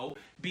can, though,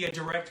 be a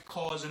direct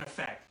cause and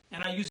effect.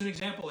 And I used an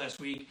example last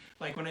week,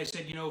 like when I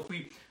said,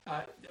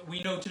 if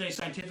we know today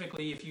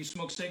scientifically, if you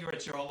smoke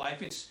cigarettes your whole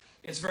life,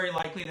 it's very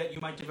likely that you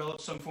might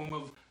develop some form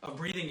of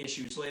breathing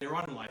issues later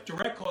on in life.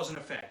 Direct cause and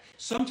effect.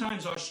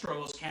 Sometimes our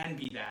struggles can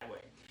be that way.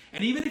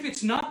 And even if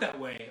it's not that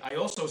way, I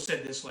also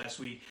said this last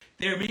week,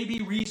 there may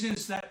be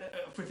reasons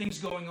that for things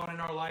going on in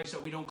our lives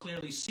that we don't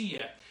clearly see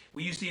yet.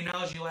 We used the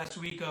analogy last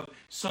week of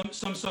some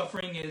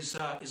suffering is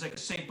like a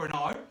Saint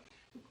Bernard.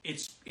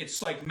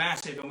 It's like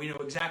massive, and we know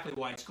exactly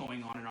why it's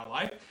going on in our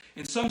life.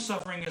 And some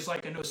suffering is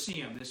like a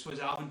no-see-um. This was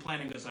Alvin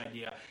Plantinga's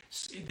idea.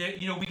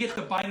 We get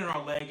the bite on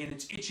our leg and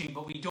it's itching,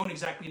 but we don't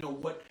exactly know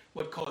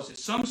what caused it.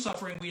 Some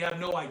suffering, we have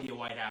no idea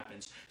why it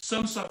happens.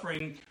 Some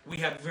suffering, we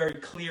have very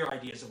clear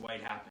ideas of why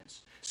it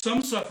happens.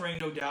 Some suffering,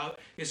 no doubt,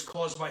 is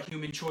caused by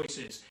human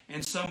choices,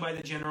 and some by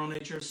the general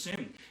nature of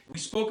sin. We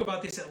spoke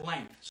about this at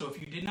length, so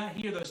if you did not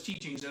hear those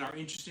teachings and are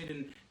interested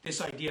in this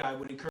idea, I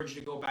would encourage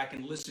you to go back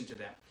and listen to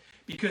them.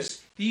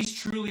 Because these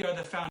truly are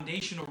the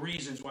foundational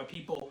reasons why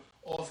people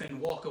often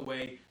walk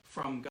away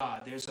from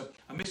God. There's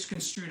a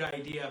misconstrued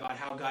idea about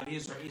how God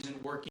is or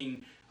isn't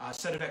working, a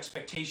set of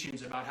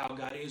expectations about how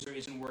God is or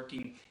isn't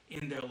working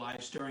in their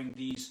lives during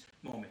these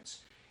moments.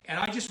 And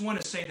I just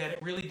want to say that it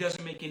really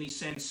doesn't make any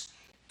sense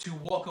to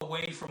walk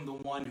away from the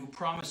one who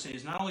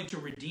promises not only to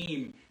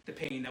redeem the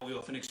pain that we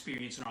often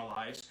experience in our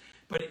lives,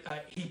 but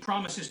he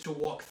promises to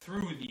walk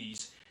through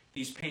these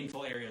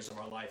painful areas of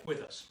our life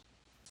with us.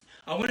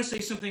 I want to say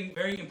something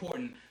very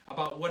important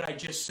about what I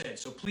just said,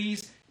 so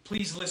please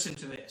listen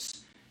to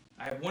this.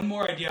 I have one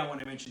more idea I want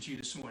to mention to you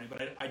this morning,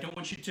 but I don't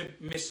want you to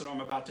miss what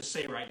I'm about to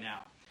say right now.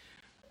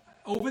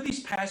 Over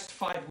these past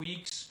 5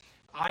 weeks,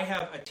 I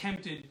have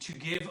attempted to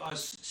give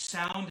us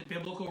sound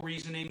biblical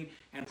reasoning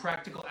and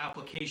practical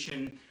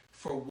application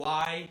for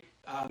why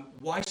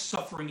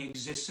suffering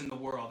exists in the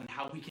world and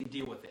how we can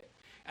deal with it.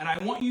 And I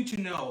want you to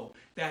know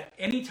that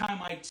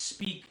anytime I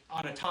speak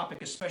on a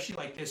topic, especially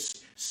like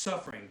this,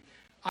 suffering,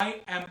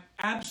 I am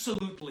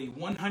absolutely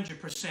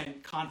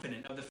 100%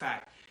 confident of the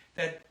fact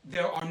that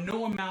there are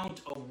no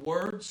amount of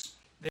words,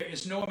 there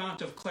is no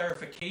amount of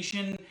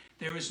clarification,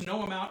 there is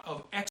no amount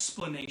of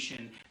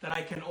explanation that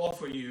I can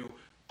offer you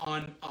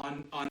on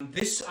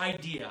this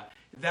idea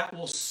that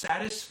will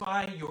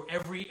satisfy your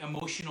every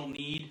emotional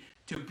need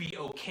to be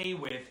okay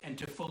with and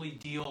to fully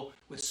deal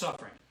with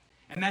suffering.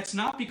 And that's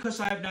not because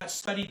I have not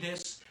studied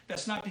this.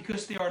 That's not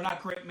because there are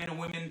not great men and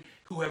women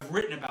who have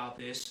written about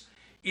this.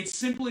 It's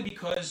simply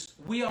because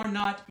we're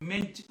not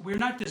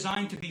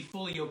designed to be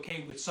fully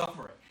okay with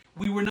suffering.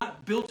 We were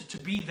not built to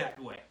be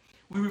that way.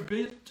 We were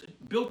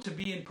built to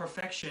be in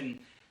perfection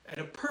and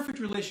a perfect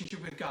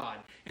relationship with God.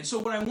 And so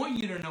what I want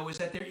you to know is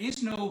that there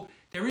is no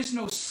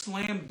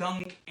slam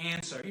dunk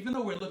answer. Even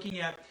though we're looking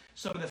at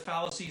some of the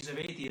fallacies of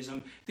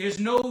atheism, there's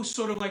no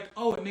sort of like,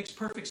 oh, it makes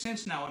perfect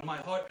sense now and my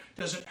heart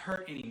doesn't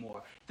hurt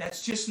anymore.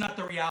 That's just not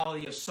the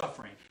reality of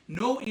suffering.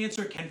 No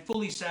answer can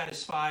fully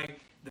satisfy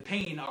the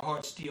pain our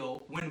hearts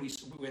deal when we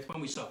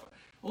suffer.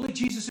 Only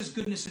Jesus'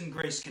 goodness and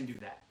grace can do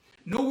that.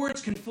 No words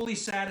can fully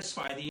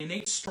satisfy the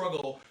innate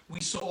struggle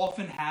we so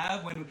often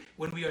have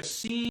when we are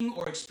seeing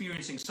or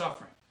experiencing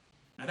suffering.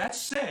 Now that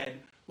said,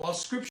 while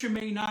Scripture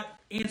may not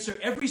answer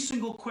every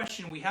single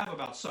question we have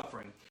about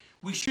suffering,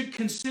 we should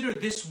consider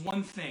this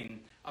one thing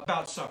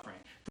about suffering.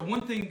 The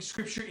one thing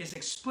Scripture is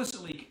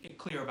explicitly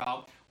clear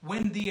about: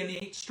 when the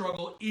innate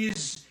struggle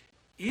is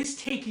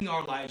taking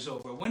our lives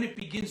over, when it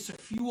begins to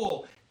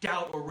fuel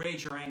doubt or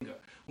rage or anger,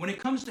 when it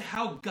comes to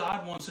how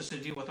God wants us to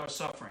deal with our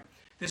suffering.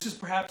 This is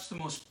perhaps the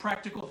most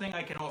practical thing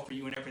I can offer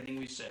you in everything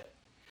we've said.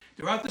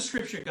 Throughout the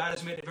Scripture, God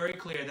has made it very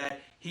clear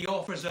that He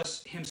offers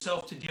us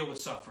Himself to deal with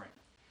suffering.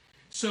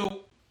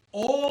 So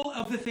all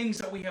of the things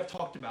that we have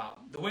talked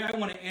about, the way I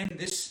want to end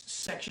this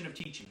section of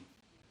teaching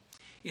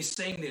is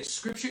saying this: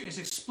 Scripture is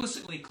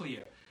explicitly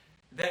clear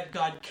that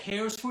God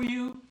cares for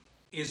you,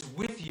 is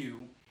with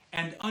you,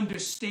 and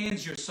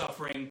understands your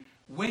suffering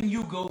when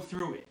you go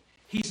through it.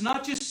 He's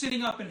not just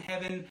sitting up in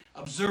heaven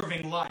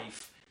observing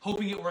life,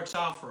 hoping it works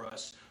out for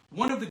us.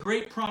 One of the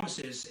great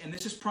promises, and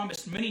this is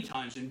promised many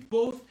times in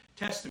both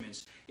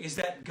Testaments, is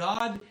that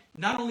God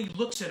not only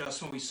looks at us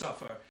when we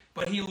suffer,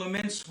 but He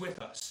laments with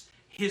us.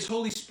 His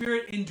Holy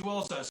Spirit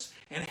indwells us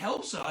and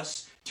helps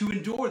us to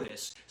endure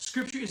this.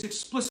 Scripture is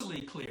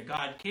explicitly clear.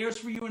 God cares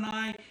for you and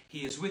I,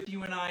 He is with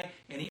you and I,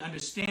 and He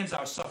understands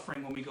our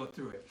suffering when we go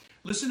through it.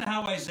 Listen to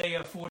how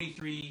Isaiah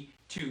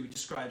 43:2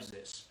 describes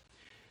this.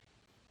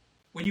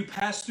 When you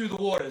pass through the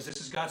waters, this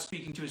is God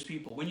speaking to His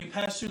people, when you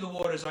pass through the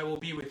waters, I will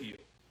be with you.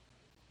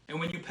 And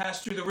when you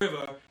pass through the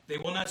river, they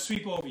will not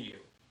sweep over you.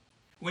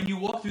 When you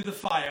walk through the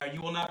fire, you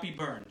will not be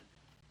burned.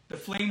 The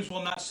flames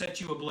will not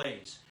set you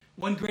ablaze.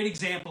 One great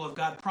example of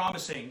God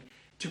promising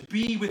to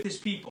be with his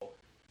people.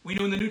 We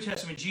know in the New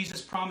Testament,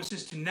 Jesus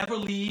promises to never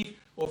leave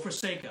or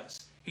forsake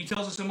us. He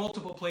tells us in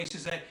multiple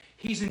places that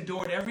he's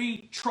endured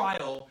every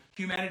trial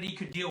humanity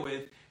could deal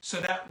with,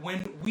 so that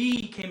when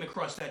we came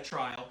across that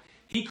trial,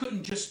 he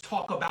couldn't just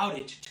talk about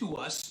it to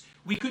us.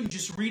 We couldn't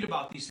just read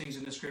about these things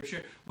in the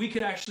scripture. We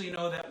could actually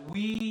know that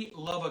we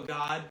love a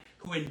God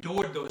who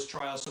endured those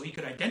trials so he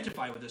could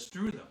identify with us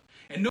through them.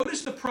 And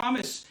notice the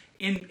promise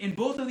in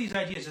both of these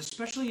ideas,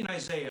 especially in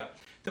Isaiah.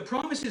 The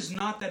promise is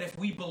not that if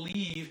we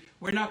believe,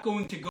 we're not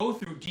going to go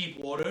through deep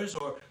waters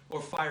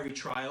or fiery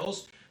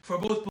trials. For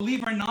both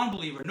believer and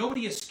non-believer,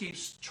 nobody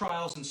escapes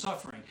trials and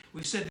suffering.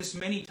 We've said this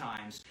many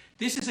times.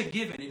 This is a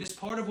given. It is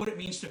part of what it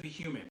means to be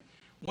human.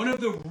 One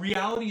of the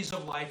realities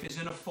of life is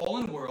in a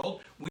fallen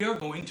world, we are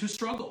going to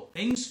struggle.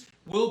 Things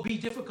will be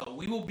difficult.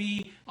 We will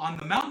be on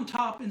the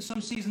mountaintop in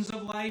some seasons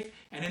of life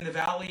and in the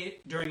valley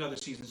during other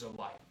seasons of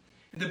life.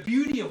 And the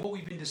beauty of what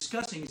we've been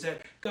discussing is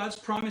that God's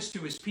promise to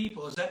his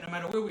people is that no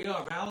matter where we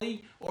are,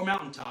 valley or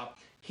mountaintop,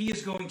 he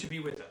is going to be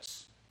with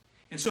us.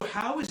 And so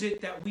how is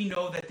it that we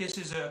know that this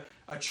is a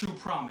true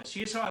promise?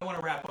 Here's how I want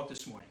to wrap up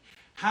this morning.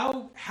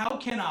 How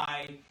can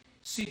I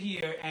sit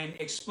here and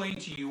explain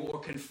to you or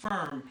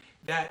confirm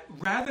that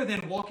rather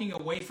than walking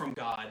away from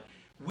God,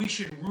 we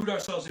should root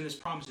ourselves in his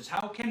promises?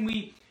 How can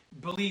we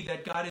believe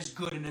that God is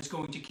good and is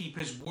going to keep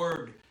his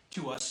word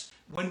to us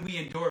when we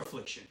endure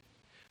affliction?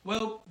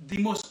 Well, the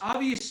most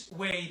obvious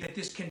way that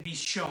this can be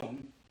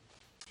shown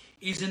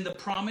is in the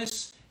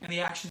promise and the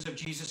actions of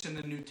Jesus in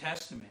the New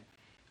Testament.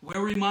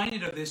 We're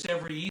reminded of this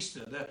every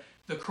Easter.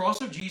 The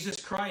cross of Jesus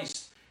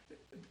Christ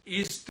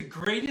is the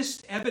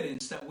greatest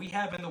evidence that we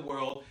have in the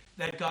world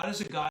that God is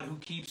a God who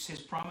keeps his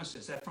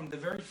promises. That from the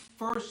very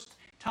first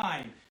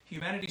time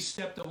humanity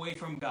stepped away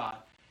from God,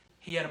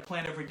 he had a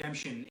plan of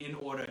redemption in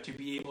order to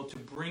be able to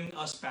bring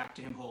us back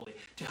to him wholly,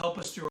 to help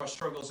us through our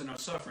struggles and our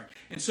suffering.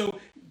 And so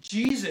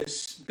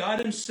Jesus, God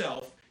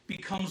himself,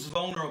 becomes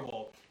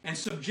vulnerable and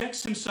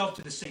subjects himself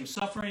to the same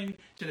suffering,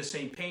 to the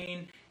same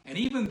pain, and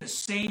even the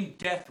same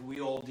death we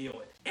all deal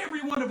with.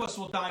 Every one of us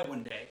will die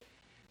one day.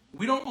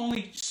 We don't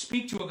only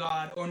speak to a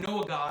God or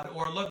know a God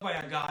or are loved by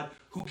a God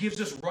who gives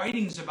us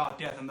writings about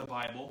death in the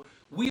Bible.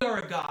 We are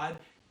a God,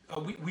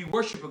 we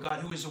worship a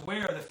God who is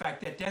aware of the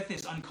fact that death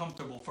is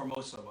uncomfortable for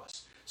most of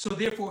us. So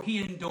therefore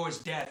he endures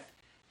death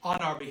on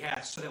our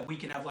behalf so that we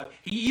can have life.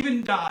 He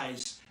even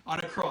dies on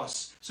a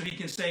cross so he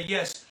can say,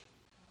 yes,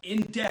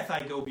 in death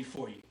I go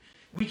before you.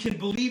 We can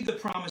believe the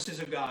promises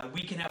of God.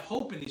 We can have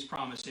hope in these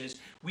promises.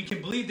 We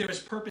can believe there is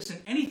purpose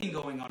in anything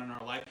going on in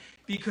our life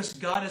because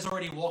God has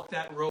already walked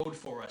that road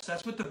for us.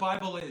 That's what the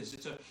Bible is.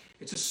 It's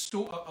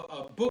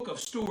a book of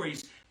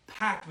stories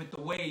packed with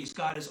the ways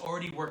God has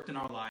already worked in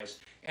our lives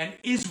and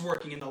is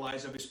working in the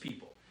lives of his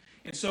people.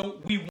 And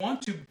so we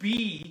want to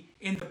be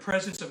in the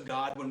presence of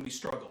God when we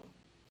struggle.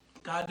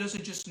 God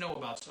doesn't just know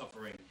about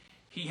suffering.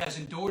 He has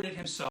endured it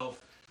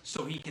himself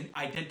so he can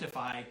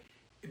identify,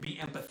 be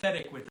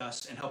empathetic with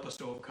us and help us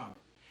to overcome.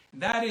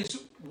 That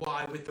is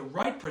why with the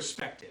right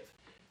perspective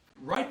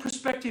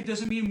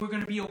doesn't mean we're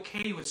going to be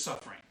okay with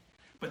suffering.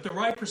 But the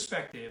right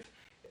perspective,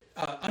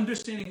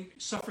 understanding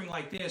suffering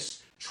like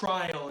this,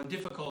 trial and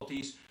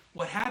difficulties,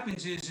 what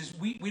happens is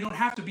we don't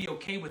have to be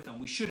okay with them.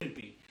 We shouldn't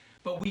be.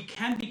 But we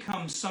can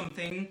become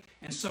something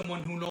and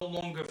someone who no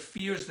longer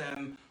fears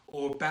them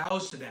or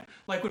bows to them.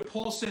 Like what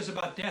Paul says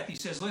about death. He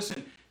says,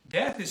 listen,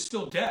 death is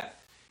still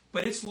death.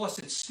 But it's lost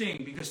its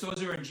sting because those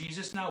who are in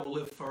Jesus now will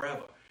live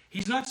forever.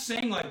 He's not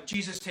saying like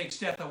Jesus takes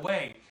death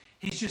away.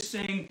 He's just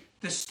saying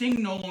the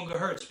sting no longer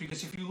hurts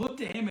because if you look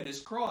to him at his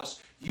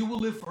cross, you will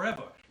live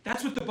forever.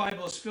 That's what the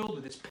Bible is filled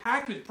with. It's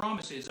packed with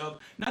promises of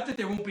not that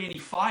there won't be any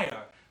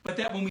fire, but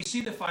that when we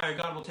see the fire,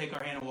 God will take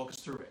our hand and walk us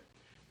through it.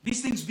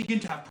 These things begin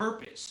to have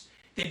purpose.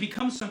 They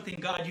become something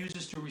God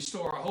uses to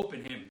restore our hope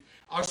in him.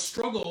 Our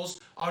struggles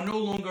are no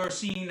longer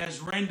seen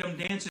as random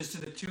dances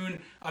to the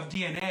tune of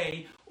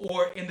DNA,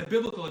 or in the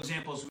biblical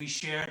examples we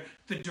shared,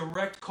 the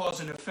direct cause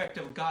and effect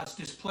of God's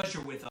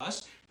displeasure with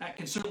us. That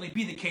can certainly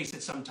be the case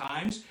at some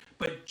times,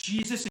 but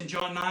Jesus in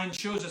John 9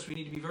 shows us we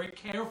need to be very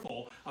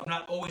careful of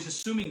not always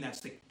assuming that's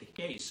the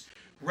case.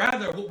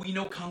 Rather, what we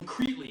know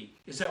concretely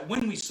is that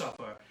when we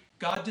suffer,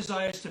 God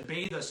desires to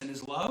bathe us in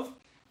his love.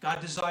 God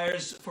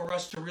desires for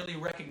us to really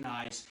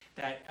recognize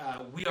that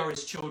we are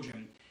his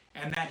children,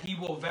 and that he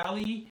will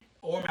valley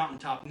or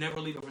mountaintop never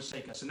leave or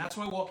forsake us. And that's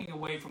why walking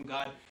away from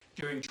God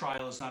during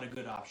trial is not a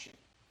good option.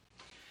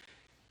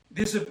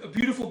 There's a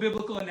beautiful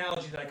biblical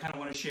analogy that I kind of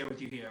want to share with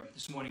you here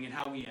this morning and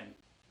how we end.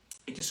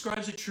 It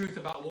describes the truth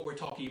about what we're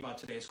talking about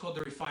today. It's called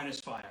the refiner's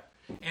fire.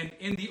 And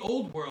in the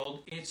old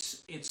world,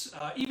 it's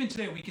even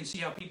today we can see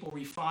how people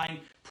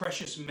refine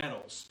precious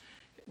metals.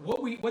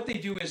 what they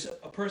do is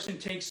a person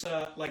takes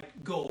like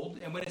gold,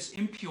 and when it's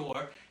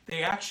impure,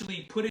 they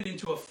actually put it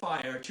into a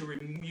fire to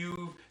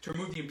remove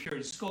the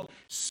impurities. It's called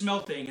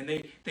smelting, and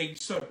they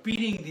start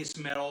beating this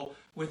metal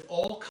with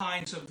all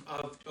kinds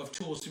of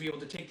tools to be able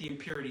to take the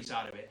impurities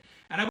out of it.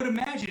 And I would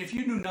imagine if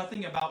you knew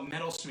nothing about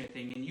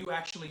metalsmithing and you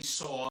actually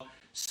saw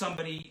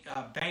somebody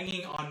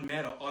banging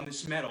on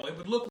this metal, it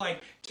would look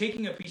like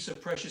taking a piece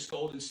of precious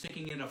gold and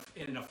sticking it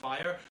in a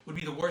fire would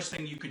be the worst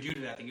thing you could do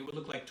to that thing. It would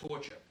look like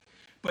torture.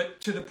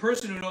 But to the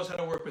person who knows how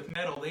to work with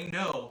metal, they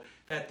know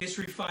that this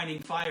refining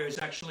fire is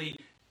actually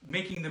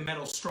making the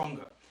metal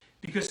stronger,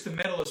 because the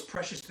metal is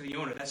precious to the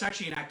owner. That's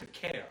actually an act of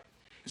care.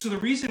 So the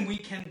reason we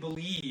can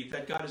believe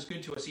that God is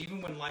good to us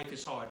even when life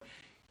is hard,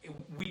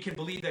 we can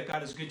believe that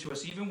God is good to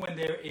us even when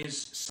there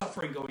is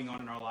suffering going on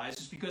in our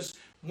lives, is because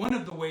one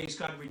of the ways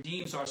God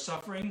redeems our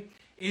suffering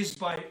is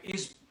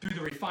through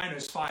the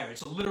refiner's fire.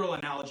 It's a literal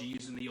analogy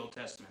used in the Old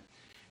Testament.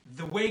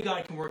 The way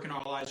God can work in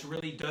our lives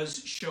really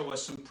does show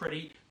us some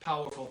pretty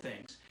powerful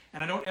things.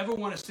 And I don't ever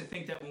want us to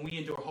think that when we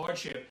endure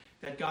hardship,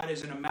 that God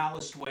is in a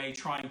malice way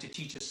trying to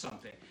teach us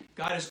something.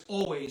 God is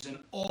always and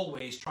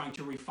always trying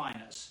to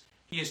refine us.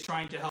 He is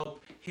trying to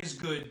help His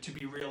good to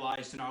be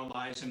realized in our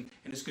lives and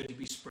His good to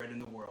be spread in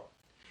the world.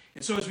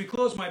 And so as we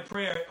close, my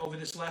prayer over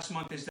this last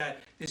month is that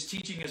this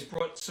teaching has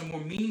brought some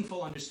more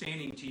meaningful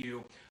understanding to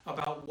you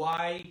about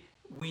why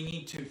we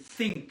need to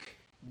think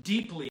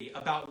deeply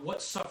about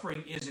what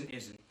suffering is and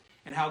isn't,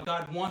 and how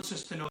God wants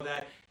us to know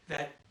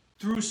that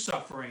through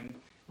suffering,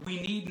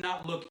 we need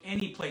not look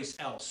any place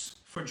else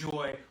for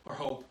joy or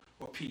hope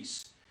or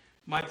peace.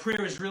 My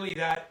prayer is really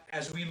that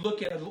as we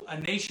look at a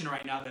nation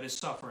right now that is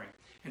suffering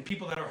and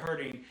people that are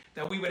hurting,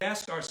 that we would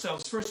ask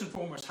ourselves, first and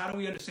foremost, how do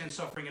we understand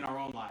suffering in our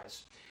own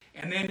lives?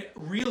 And then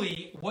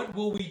really, what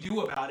will we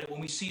do about it when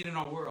we see it in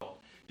our world?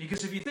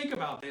 Because if you think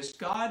about this,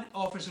 God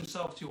offers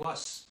Himself to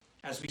us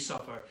as we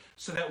suffer,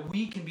 so that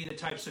we can be the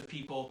types of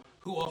people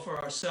who offer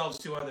ourselves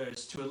to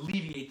others to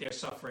alleviate their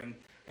suffering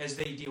as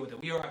they deal with it.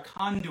 We are a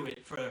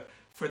conduit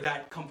for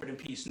that comfort and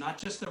peace, not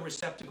just a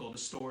receptacle to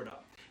store it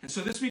up. And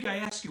so this week I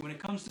ask you, when it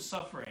comes to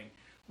suffering,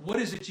 what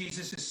is it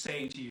Jesus is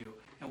saying to you,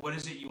 and what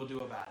is it you will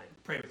do about it?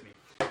 Pray with me.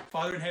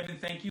 Father in heaven,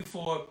 thank you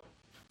for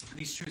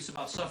these truths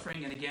about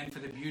suffering, and again for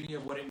the beauty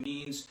of what it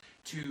means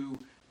to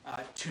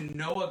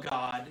know a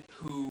God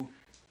who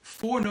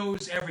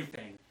foreknows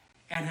everything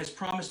and has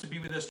promised to be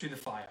with us through the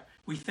fire.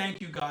 We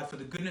thank you, God, for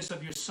the goodness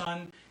of your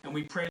Son, and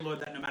we pray, Lord,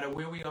 that no matter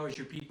where we are as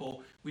your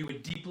people, we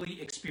would deeply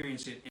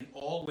experience it in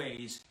all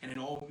ways and in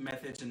all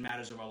methods and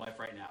matters of our life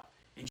right now.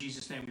 In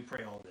Jesus' name we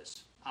pray all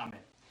this.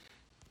 Amen.